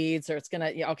off in the weeds, or it's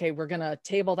gonna, okay, we're gonna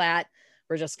table that.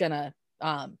 We're just gonna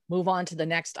move on to the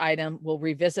next item. We'll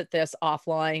revisit this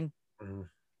offline.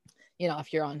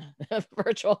 If you're on a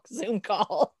virtual Zoom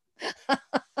call.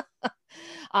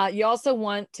 You also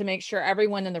want to make sure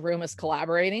everyone in the room is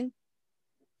collaborating.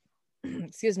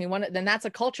 Excuse me. Then that's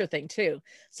a culture thing too.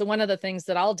 So one of the things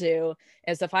that I'll do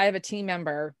is, if I have a team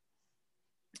member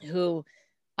who,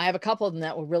 I have a couple of them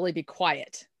that will really be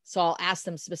quiet. So I'll ask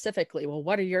them specifically, well,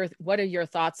 what are your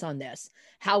thoughts on this?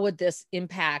 How would this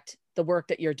impact the work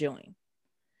that you're doing?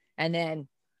 And then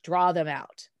draw them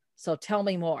out. So tell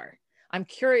me more. I'm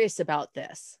curious about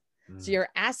this. So you're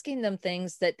asking them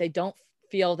things that they don't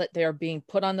feel that they're being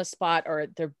put on the spot, or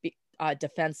they're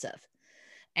defensive,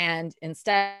 and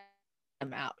instead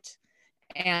them out.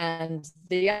 And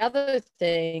the other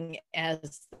thing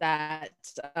is that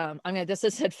this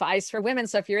is advice for women.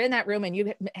 So if you're in that room and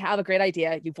you have a great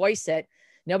idea, you voice it,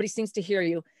 nobody seems to hear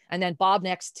you, and then Bob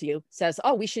next to you says,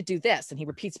 oh, we should do this, and he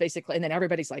repeats basically, and then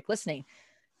everybody's like listening.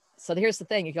 So here's the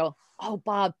thing. You go, oh,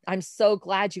 Bob, I'm so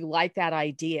glad you like that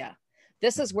idea.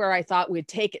 This is where I thought we'd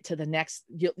take it to the next.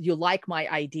 You like my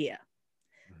idea.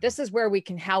 This is where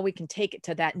how we can take it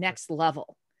to that next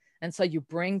level. And so you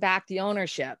bring back the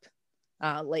ownership,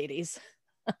 ladies,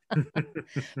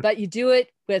 but you do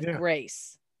it with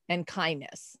grace and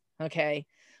kindness. Okay.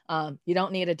 You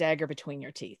don't need a dagger between your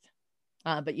teeth,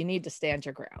 but you need to stand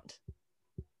your ground.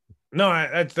 No,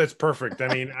 that's perfect. I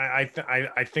mean,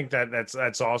 I think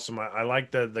that's awesome. I like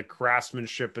the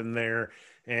craftsmanship in there,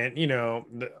 and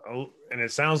and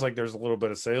it sounds like there's a little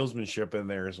bit of salesmanship in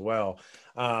there as well.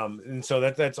 And so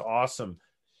that's awesome.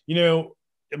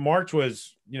 March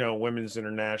was Women's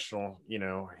International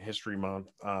History Month,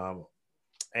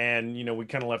 and we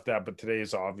kind of left that, but today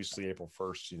is obviously April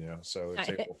 1st. So it's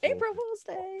April Fool's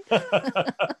Day.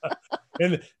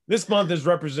 And this month is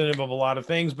representative of a lot of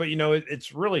things, but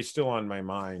it's really still on my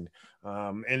mind.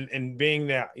 And being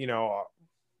that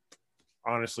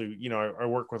honestly, I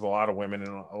work with a lot of women,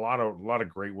 and a lot of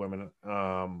great women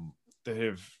that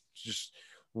have just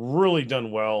really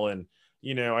done well. And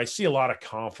I see a lot of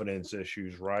confidence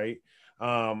issues, right?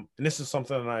 And this is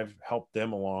something that I've helped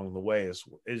them along the way as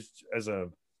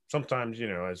sometimes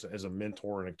as a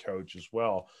mentor and a coach as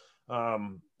well.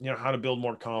 How to build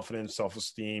more confidence,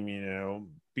 self-esteem,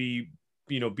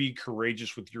 be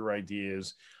courageous with your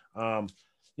ideas. How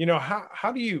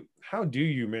do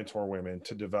you mentor women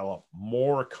to develop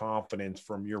more confidence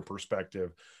from your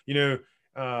perspective?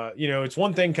 It's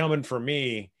one thing coming from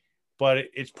me, but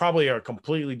it's probably a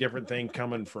completely different thing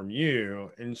coming from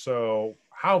you. And so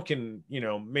how can,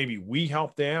 maybe we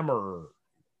help them, or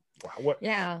what?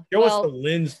 Yeah. Show us the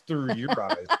lens through your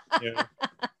eyes.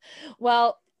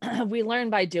 Well, we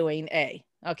learn by doing.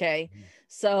 Okay.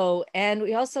 So, and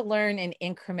we also learn in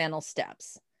incremental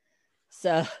steps.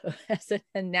 So as an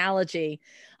analogy,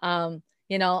 I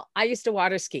used to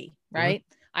water ski, right?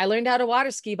 I learned how to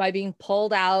water ski by being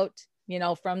pulled out,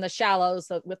 from the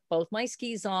shallows with both my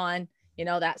skis on,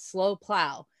 that slow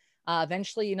plow.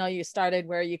 Eventually, you started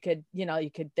where they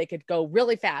could go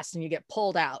really fast and you get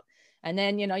pulled out. And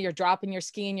then, you're dropping your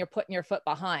ski and you're putting your foot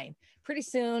behind. Pretty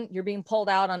soon you're being pulled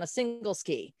out on a single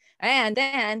ski. And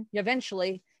then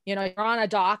eventually, you're on a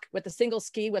dock with a single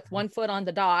ski with one foot on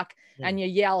the dock, and you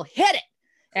yell, hit it.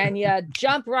 And you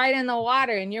jump right in the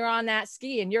water, and you're on that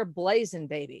ski and you're blazing,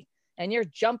 baby. And you're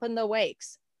jumping the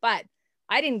wakes. But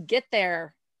I didn't get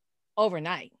there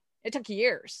overnight. It took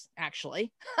years,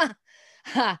 actually.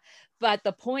 But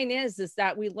the point is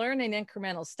that we learn in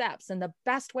incremental steps. And the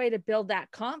best way to build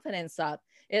that confidence up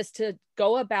is to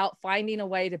go about finding a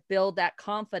way to build that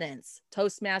confidence.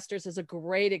 Toastmasters is a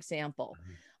great example.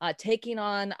 Taking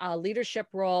on a leadership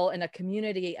role in a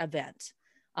community event,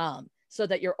 so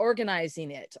that you're organizing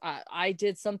it. I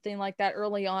did something like that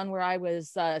early on, where I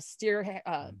was the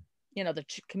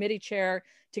committee chair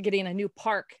to getting a new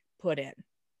park put in.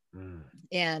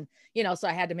 And, so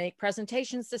I had to make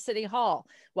presentations to City Hall.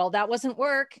 Well, that wasn't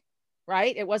work,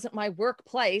 right? It wasn't my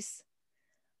workplace,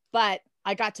 but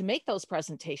I got to make those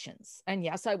presentations. And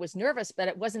yes, I was nervous, but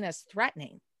it wasn't as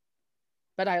threatening.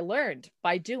 But I learned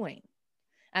by doing,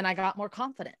 and I got more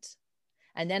confident.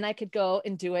 And then I could go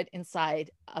and do it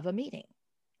inside of a meeting,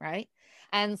 right?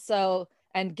 And so,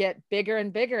 and get bigger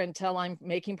and bigger until I'm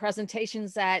making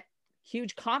presentations at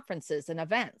huge conferences and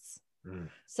events.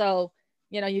 So,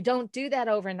 you don't do that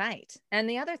overnight. And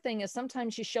the other thing is,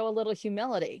 sometimes you show a little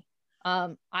humility.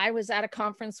 I was at a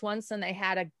conference once, and they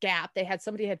had a gap.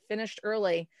 Somebody had finished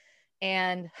early,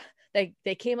 and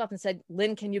they came up and said,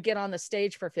 Lynn, can you get on the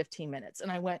stage for 15 minutes?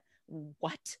 And I went,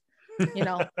 what?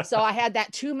 So I had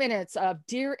that 2 minutes of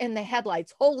deer in the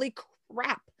headlights. Holy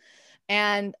crap.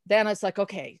 And then I was like,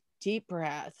 okay, deep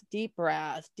breath, deep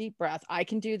breath, deep breath. I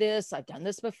can do this. I've done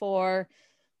this before.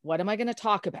 What am I going to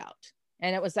talk about?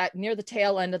 And it was that near the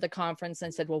tail end of the conference, and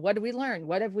I said, well, what did we learn?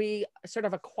 What have we sort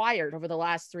of acquired over the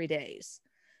last 3 days?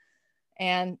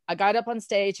 And I got up on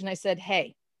stage and I said,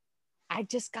 hey, I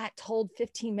just got told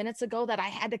 15 minutes ago that I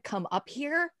had to come up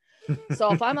here.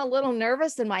 So if I'm a little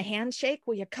nervous and my hands shake,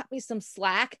 will you cut me some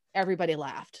slack? Everybody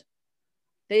laughed.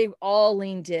 They all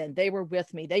leaned in. They were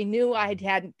with me. They knew I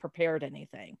hadn't prepared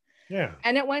anything. Yeah.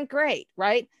 And it went great,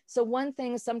 right? So one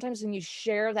thing is sometimes when you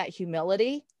share that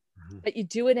humility, but you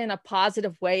do it in a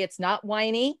positive way, it's not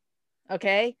whiny,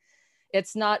 okay?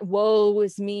 It's not woe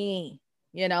is me,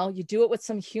 you do it with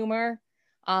some humor.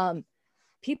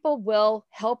 People will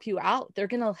help you out. They're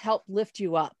going to help lift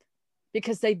you up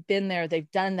because they've been there.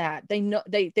 They've done that. They know,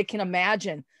 they can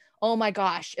imagine, oh my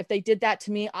gosh, if they did that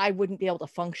to me, I wouldn't be able to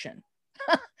function.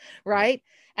 Right.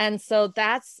 And so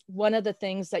that's one of the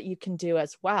things that you can do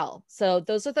as well. So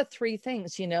those are the 3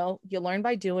 things, you learn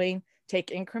by doing, take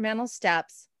incremental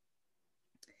steps,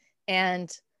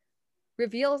 and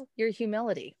reveal your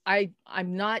humility.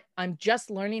 I'm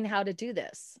just learning how to do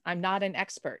this. I'm not an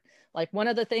expert. Like one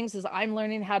of the things is I'm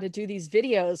learning how to do these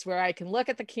videos where I can look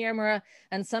at the camera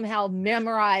and somehow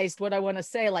memorize what I want to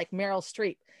say, like Meryl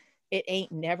Streep. It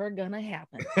ain't never gonna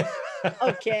happen.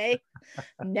 Okay.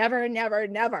 Never, never,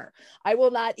 never. I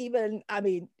will not even,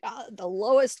 the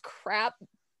lowest crap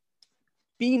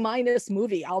B-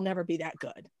 movie, I'll never be that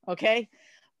good. Okay.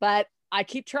 But I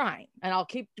keep trying and I'll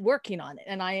keep working on it.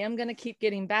 And I am going to keep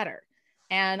getting better.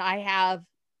 And I have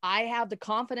the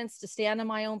confidence to stand in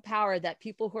my own power that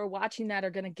people who are watching that are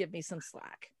going to give me some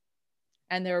slack.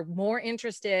 And they're more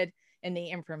interested in the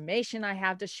information I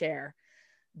have to share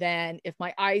than if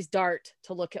my eyes dart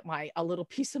to look at a little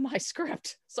piece of my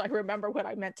script. So I remember what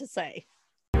I meant to say.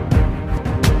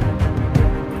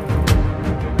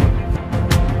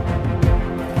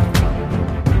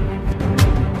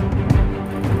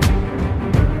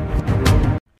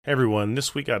 Hey everyone,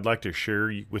 this week I'd like to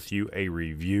share with you a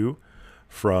review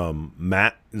from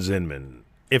Matt Zinman.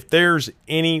 If there's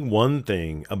any one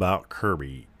thing about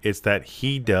Kirby, it's that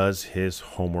he does his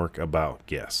homework about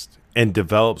guests and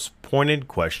develops pointed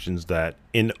questions that,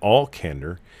 in all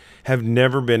candor, have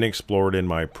never been explored in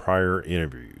my prior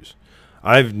interviews.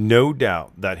 I've no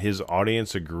doubt that his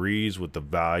audience agrees with the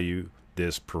value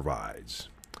this provides.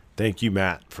 Thank you,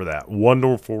 Matt, for that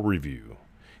wonderful review.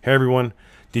 Hey everyone,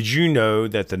 did you know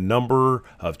that the number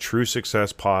of True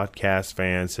Success Podcast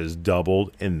fans has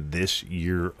doubled in this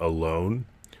year alone?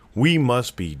 We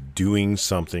must be doing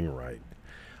something right.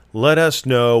 Let us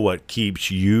know what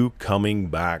keeps you coming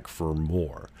back for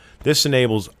more. This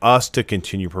enables us to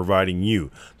continue providing you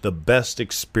the best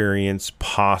experience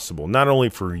possible, not only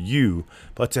for you,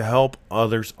 but to help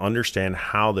others understand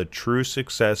how the True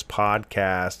Success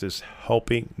Podcast is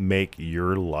helping make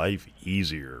your life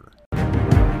easier.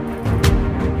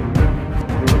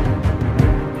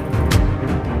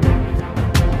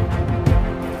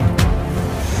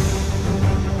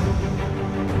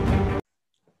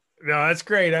 No, that's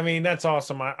great. I mean, that's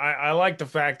awesome. I like the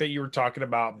fact that you were talking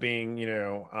about being,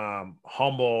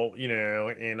 humble,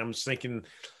 and I'm thinking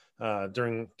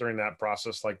during that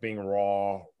process, like being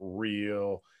raw,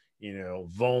 real,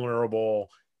 vulnerable,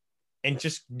 and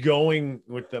just going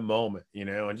with the moment,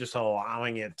 and just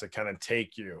allowing it to kind of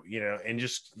take you, and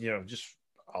just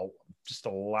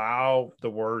allow the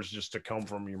words just to come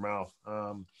from your mouth.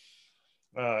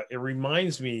 It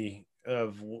reminds me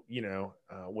of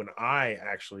when I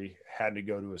actually had to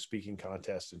go to a speaking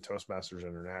contest in Toastmasters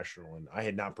International, and I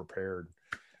had not prepared.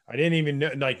 I didn't even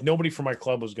know, like, nobody from my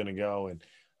club was going to go. And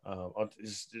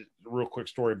just a real quick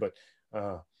story, but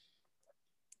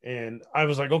and I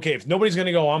was like, okay, if nobody's going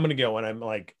to go, I'm going to go. And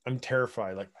I'm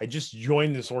terrified. Like, I just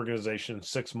joined this organization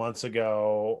 6 months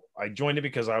ago. I joined it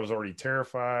because I was already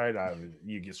terrified.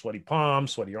 You get sweaty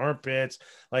palms, sweaty armpits.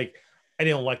 Like, I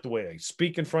didn't like the way I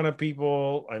speak in front of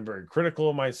people. I'm very critical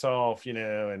of myself,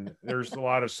 and there's a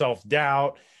lot of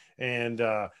self-doubt. And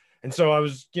so I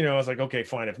was like, okay,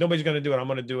 fine. If nobody's going to do it, I'm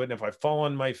going to do it. And if I fall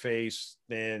on my face,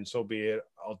 then so be it.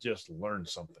 I'll just learn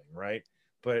something. Right.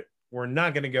 But we're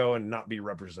not going to go and not be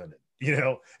represented,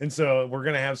 and so we're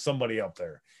going to have somebody up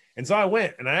there. And so I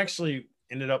went, and I actually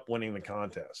ended up winning the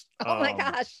contest. Oh my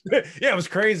gosh. Yeah, it was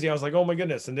crazy. I was like, oh my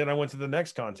goodness. And then I went to the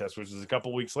next contest, which was a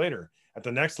couple weeks later at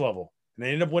the next level. And I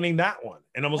ended up winning that one.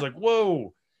 And I was like,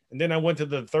 whoa. And then I went to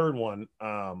the third one,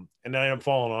 and I am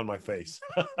falling on my face.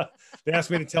 They asked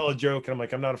me to tell a joke, and I'm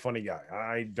like, I'm not a funny guy.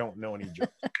 I don't know any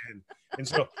jokes. And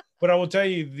so, but I will tell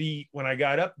you, when I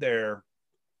got up there,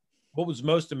 what was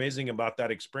most amazing about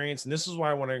that experience, and this is why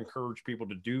I want to encourage people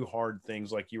to do hard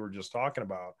things like you were just talking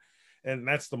about, and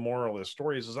that's the moral of the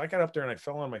story, is I got up there and I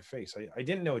fell on my face. I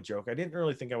didn't know a joke. I didn't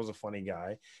really think I was a funny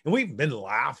guy. And we've been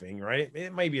laughing, right?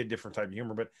 It might be a different type of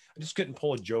humor, but I just couldn't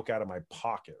pull a joke out of my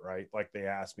pocket, right? Like they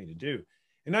asked me to do.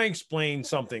 And I explained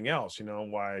something else,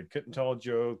 why I couldn't tell a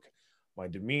joke, my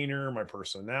demeanor, my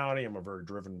personality. I'm a very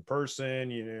driven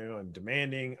person, I'm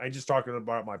demanding. I just talked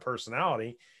about my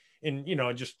personality and,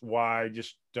 just why I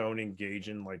just don't engage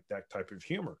in like that type of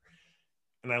humor.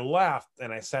 And I left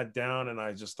and I sat down and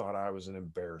I just thought I was an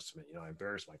embarrassment. I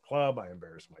embarrassed my club. I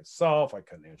embarrassed myself. I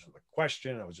couldn't answer the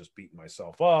question. I was just beating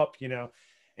myself up,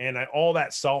 and all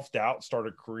that self-doubt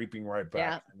started creeping right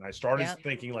back. And I started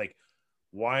thinking like,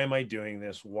 why am I doing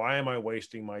this? Why am I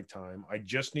wasting my time? I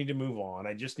just need to move on.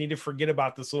 I just need to forget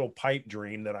about this little pipe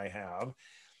dream that I have.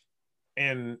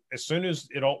 And as soon as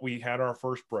we had our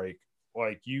first break,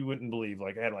 like you wouldn't believe,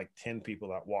 like I had like 10 people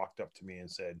that walked up to me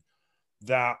and said,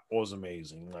 that was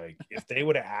amazing. Like if they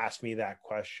would have asked me that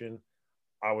question,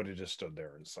 I would have just stood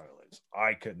there in silence.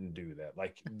 I couldn't do that.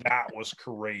 Like that was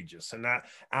courageous. And that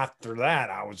after that,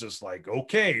 I was just like,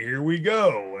 okay, here we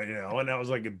go. And that was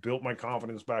like, it built my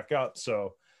confidence back up.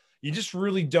 So you just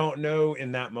really don't know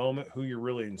in that moment who you're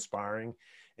really inspiring.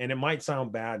 And it might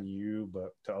sound bad to you,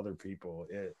 but to other people,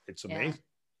 it's amazing.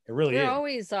 It really is. We're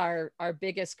always our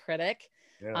biggest critic.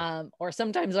 Or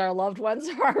sometimes our loved ones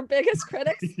are our biggest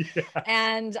critics.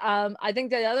 And I think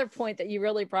the other point that you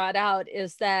really brought out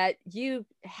is that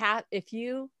if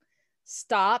you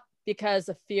stop because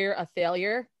of fear of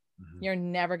failure, you're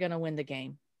never going to win the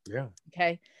game. Yeah.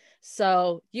 Okay.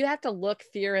 So you have to look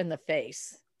fear in the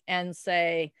face and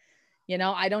say,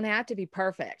 I don't have to be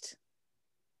perfect.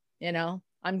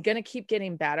 I'm going to keep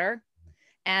getting better.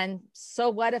 And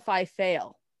so what if I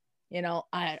fail?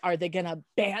 Are they going to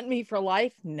ban me for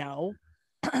life? No.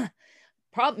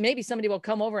 Probably, maybe somebody will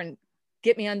come over and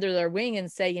get me under their wing and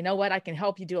say, you know what, I can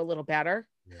help you do a little better.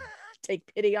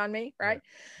 Take pity on me. Right.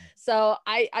 So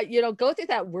I go through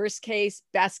that worst case,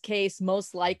 best case,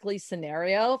 most likely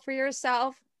scenario for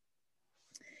yourself.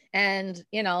 And,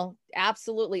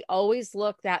 absolutely always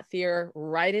look that fear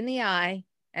right in the eye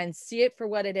and see it for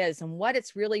what it is and what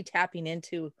it's really tapping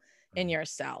into in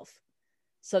yourself.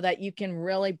 So that you can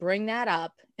really bring that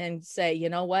up and say, you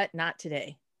know what, not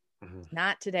today,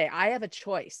 not today. I have a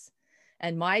choice.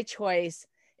 And my choice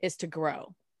is to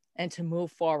grow and to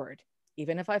move forward,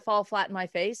 even if I fall flat in my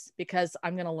face, because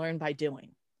I'm going to learn by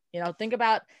doing. Think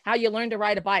about how you learned to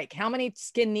ride a bike. How many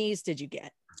skin knees did you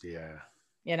get? Yeah.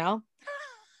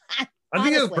 I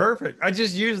think it was perfect. I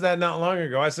just used that not long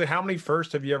ago. I said, how many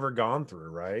firsts have you ever gone through,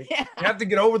 right? Yeah. You have to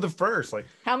get over the first. Like,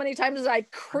 how many times did I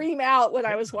cream out when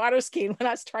I was water skiing, when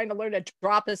I was trying to learn to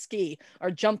drop a ski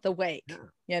or jump the wake,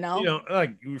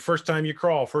 like first time you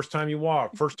crawl, first time you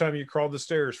walk, first time you crawled the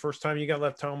stairs, first time you got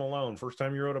left home alone, first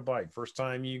time you rode a bike, first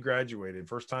time you graduated,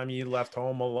 first time you left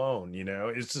home alone.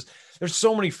 It's just, there's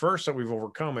so many firsts that we've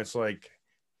overcome. It's like,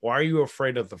 why are you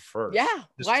afraid of the first? Yeah.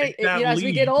 Just why, as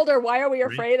we get older, why are we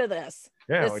afraid of this?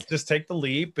 Yeah. Like just take the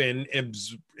leap and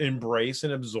embrace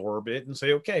and absorb it and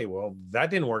say, okay, well, that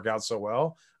didn't work out so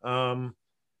well.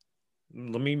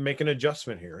 Let me make an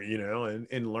adjustment here,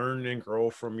 and learn and grow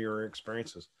from your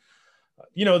experiences.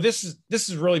 This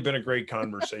has really been a great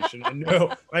conversation.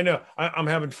 I know I'm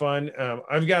having fun.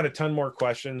 I've got a ton more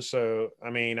questions. So,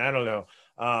 I don't know.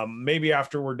 Maybe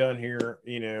after we're done here,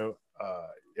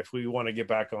 if we want to get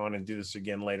back on and do this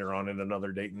again later on at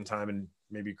another date and time and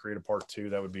maybe create a part 2,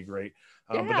 that would be great.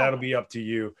 But that'll be up to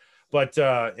you,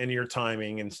 and your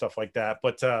timing and stuff like that.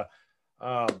 But,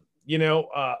 I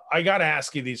got to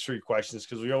ask you these 3 questions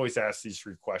because we always ask these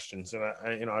 3 questions, and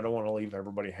I don't want to leave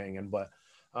everybody hanging, but,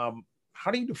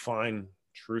 how do you define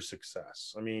true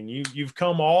success? You've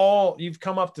come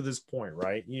up to this point,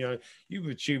 right? You've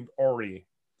achieved already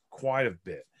quite a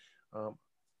bit.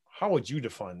 How would you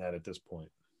define that at this point?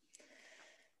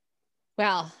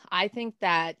 Well, I think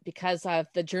that because of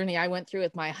the journey I went through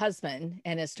with my husband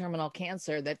and his terminal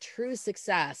cancer, that true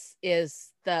success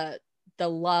is the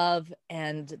love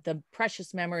and the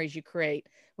precious memories you create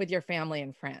with your family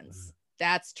and friends.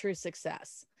 That's true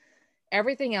success.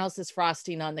 Everything else is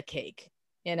frosting on the cake,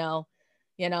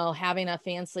 having a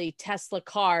fancy Tesla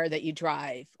car that you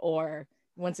drive, or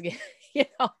once again,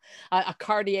 a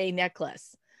Cartier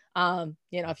necklace.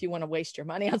 If you want to waste your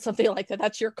money on something like that,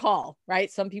 that's your call,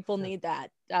 right? Some people need that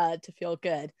to feel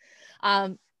good.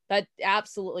 But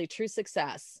absolutely true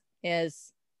success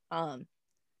is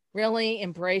really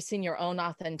embracing your own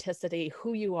authenticity,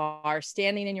 who you are,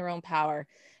 standing in your own power,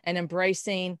 and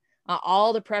embracing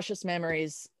all the precious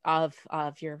memories of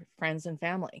your friends and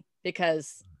family.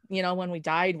 Because, you know, when we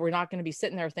died, we're not going to be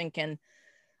sitting there thinking,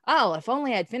 oh, if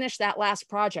only I'd finished that last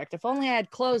project, if only I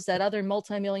had closed that other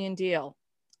multi-million deal.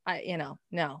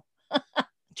 No,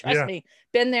 trust Yeah. me,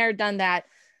 been there, done that.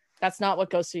 That's not what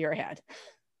goes through your head.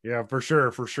 Yeah, for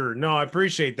sure, for sure. No, I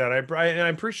appreciate that. I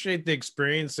appreciate the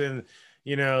experience and,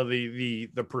 you know, the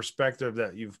perspective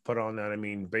that you've put on that. I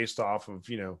mean, based off of,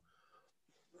 you know,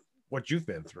 what you've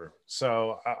been through.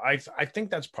 So I think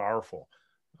that's powerful.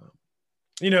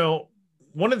 You know,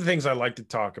 one of the things I like to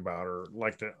talk about or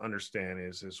like to understand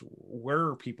is where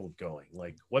are people going?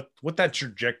 Like what that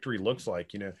trajectory looks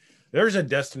like. You know, there's a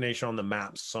destination on the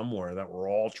map somewhere that we're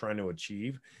all trying to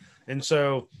achieve. And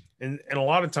so, and a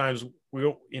lot of times we,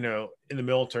 you know, in the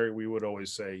military, we would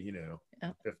always say, you know,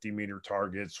 50-meter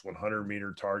targets,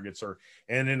 100-meter targets, or,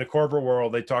 and in the corporate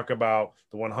world, they talk about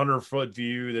the 100-foot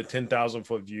view, the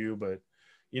 10,000-foot view. But,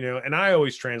 you know, and I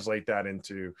always translate that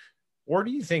into, where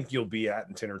do you think you'll be at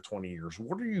in 10 or 20 years?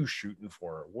 What are you shooting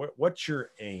for? What's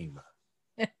your aim?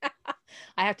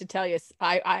 I have to tell you,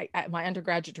 I my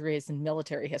undergraduate degree is in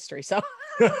military history. So,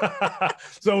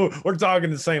 So we're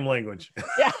talking the same language.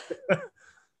 yeah.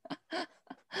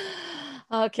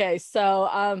 Okay.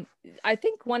 So, I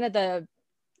think one of the,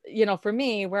 you know, for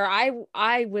me, where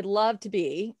I would love to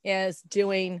be is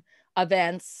doing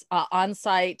events,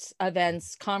 on-site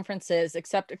events, conferences,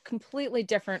 except a completely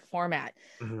different format,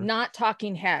 Mhm. not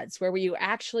talking heads, where you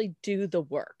actually do the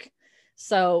work.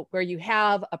 So where you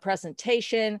have a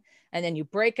presentation and then you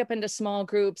break up into small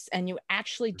groups and you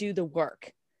actually do the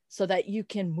work so that you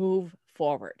can move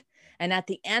forward. And at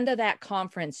the end of that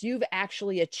conference, you've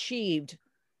actually achieved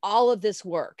all of this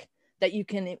work that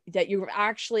you're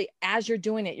actually, as you're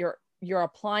doing it, you're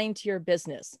applying to your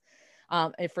business.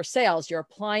 If for sales, you're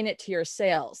applying it to your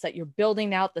sales, that you're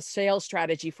building out the sales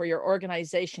strategy for your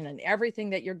organization and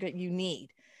everything that you need.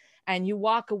 And you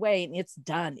walk away and it's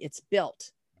done, it's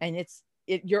built, and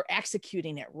you're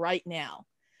executing it right now.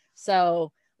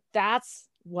 So that's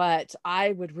what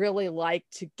I would really like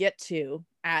to get to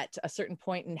at a certain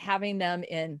point, and having them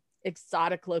in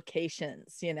exotic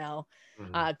locations, you know,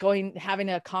 having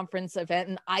a conference event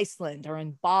in Iceland or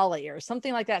in Bali or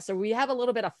something like that. So we have a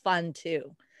little bit of fun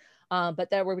too. But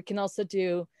that where we can also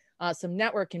do some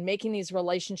networking, making these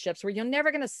relationships where you're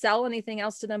never going to sell anything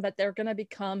else to them, but they're going to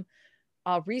become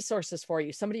resources for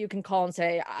you. Somebody you can call and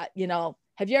say, you know,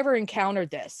 have you ever encountered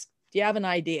this? Do you have an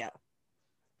idea?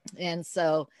 And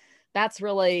so that's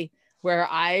really where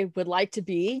I would like to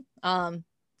be. And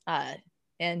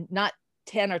not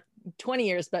 10 or 20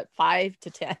 years, but 5 to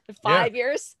 10, Yeah. 5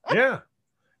 years. Yeah.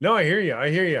 No, I hear you. I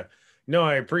hear you. No,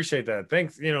 I appreciate that.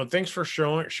 Thanks. You know, thanks for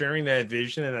sharing that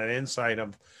vision and that insight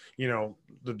of, you know,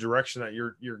 the direction that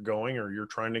you're going or you're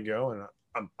trying to go.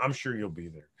 And I'm sure you'll be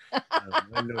there. I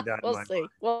have no doubt in We'll my mind. see.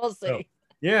 We'll So see.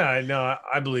 yeah, I know.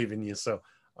 I believe in you. So,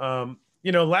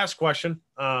 you know, last question.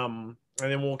 And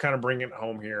then we'll kind of bring it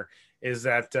home here is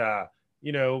that,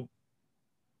 you know,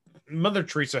 Mother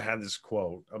Teresa had this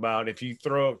quote about if you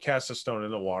cast a stone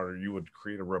in the water, you would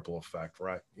create a ripple effect,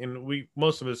 right? And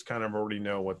most of us kind of already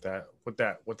know what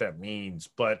that means.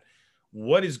 But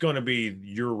what is going to be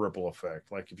your ripple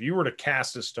effect? Like if you were to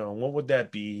cast a stone, what would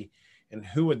that be, and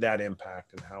who would that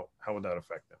impact, and how would that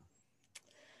affect them?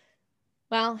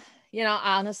 Well, you know,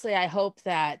 honestly, I hope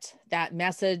that that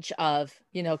message of,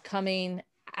 you know, coming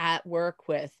at work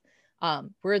with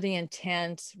worthy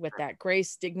intent, with that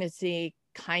grace, dignity,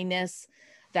 kindness,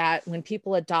 that when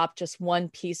people adopt just one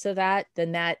piece of that,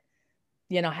 then that,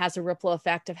 you know, has a ripple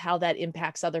effect of how that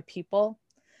impacts other people.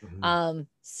 Mhm.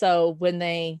 So when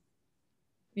they,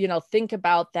 you know, think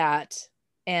about that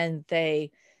and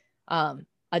they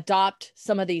adopt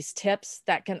some of these tips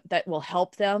that will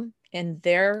help them in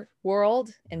their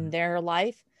world, in their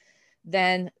life,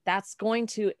 then that's going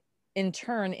to in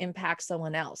turn impact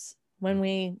someone else. When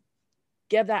we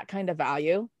give that kind of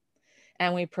value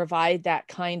and we provide that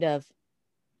kind of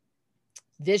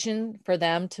vision for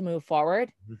them to move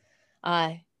forward,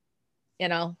 uh, you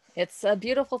know, it's a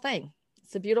beautiful thing.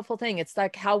 It's a beautiful thing. It's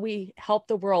like how we help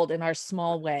the world in our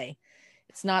small way.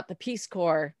 It's not the Peace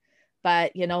Corps,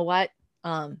 but you know what?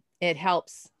 It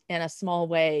helps in a small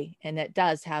way, and it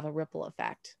does have a ripple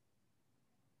effect.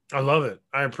 I love it.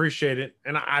 I appreciate it.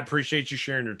 And I appreciate you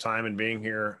sharing your time and being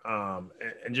here.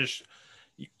 And just,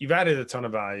 you've added a ton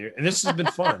of value, and this has been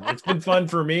fun. It's been fun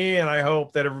for me. And I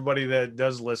hope that everybody that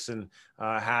does listen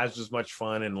has as much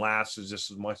fun and laughs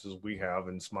just as much as we have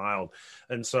and smiled.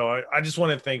 And so I just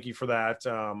want to thank you for that.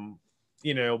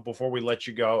 before we let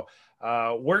you go,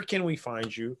 where can we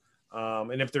find you?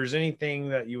 And if there's anything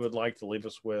that you would like to leave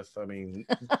us with, I mean,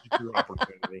 it's your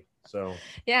opportunity. So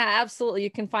yeah, absolutely.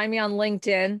 You can find me on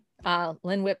LinkedIn,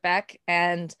 Lynn Whitbeck,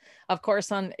 and of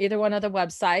course on either one of the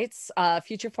websites.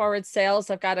 Future Forward Sales,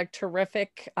 I've got a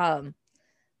terrific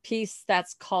piece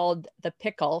that's called The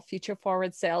Pickle, Future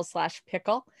Forward Sales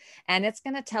 /Pickle. And it's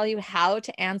going to tell you how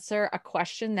to answer a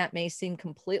question that may seem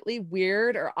completely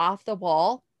weird or off the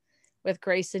wall with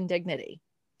grace and dignity.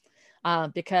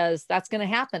 Because that's going to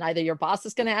happen. Either your boss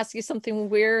is going to ask you something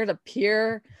weird, a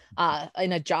peer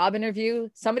in a job interview,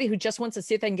 somebody who just wants to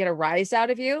see if they can get a rise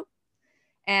out of you.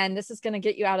 And this is going to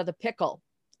get you out of the pickle.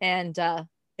 And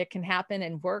it can happen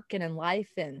in work and in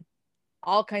life and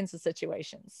all kinds of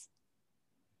situations.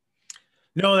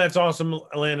 No, that's awesome,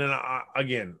 Lynn. And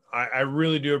I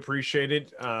really do appreciate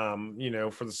it.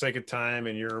 For the sake of time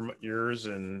and yours,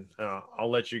 and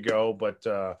I'll let you go. But,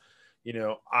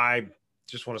 I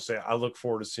just want to say I look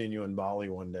forward to seeing you in Bali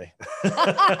one day.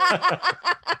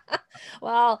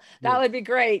 Well, that would be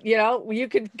great. You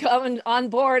could come on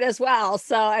board as well.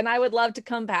 So, and I would love to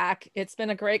come back. It's been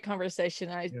a great conversation.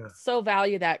 I so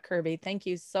value that, Kirby. Thank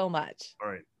you so much. All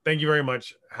right. Thank you very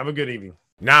much. Have a good evening.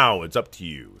 Now it's up to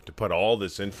you to put all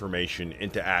this information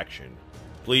into action.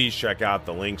 Please check out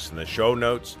the links in the show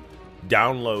notes,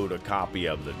 download a copy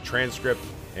of the transcript,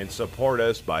 and support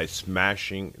us by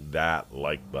smashing that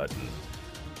like button.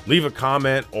 Leave a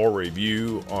comment or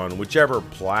review on whichever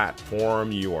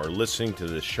platform you are listening to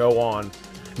this show on.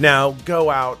 Now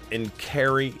go out and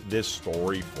carry this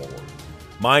story forward.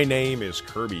 My name is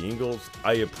Kirby Ingalls.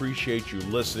 I appreciate you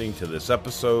listening to this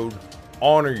episode,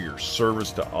 honor your service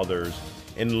to others,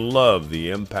 and love the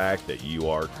impact that you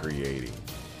are creating.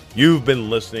 You've been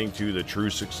listening to the True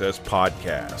Success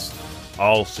Podcast.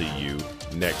 I'll see you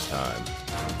next time.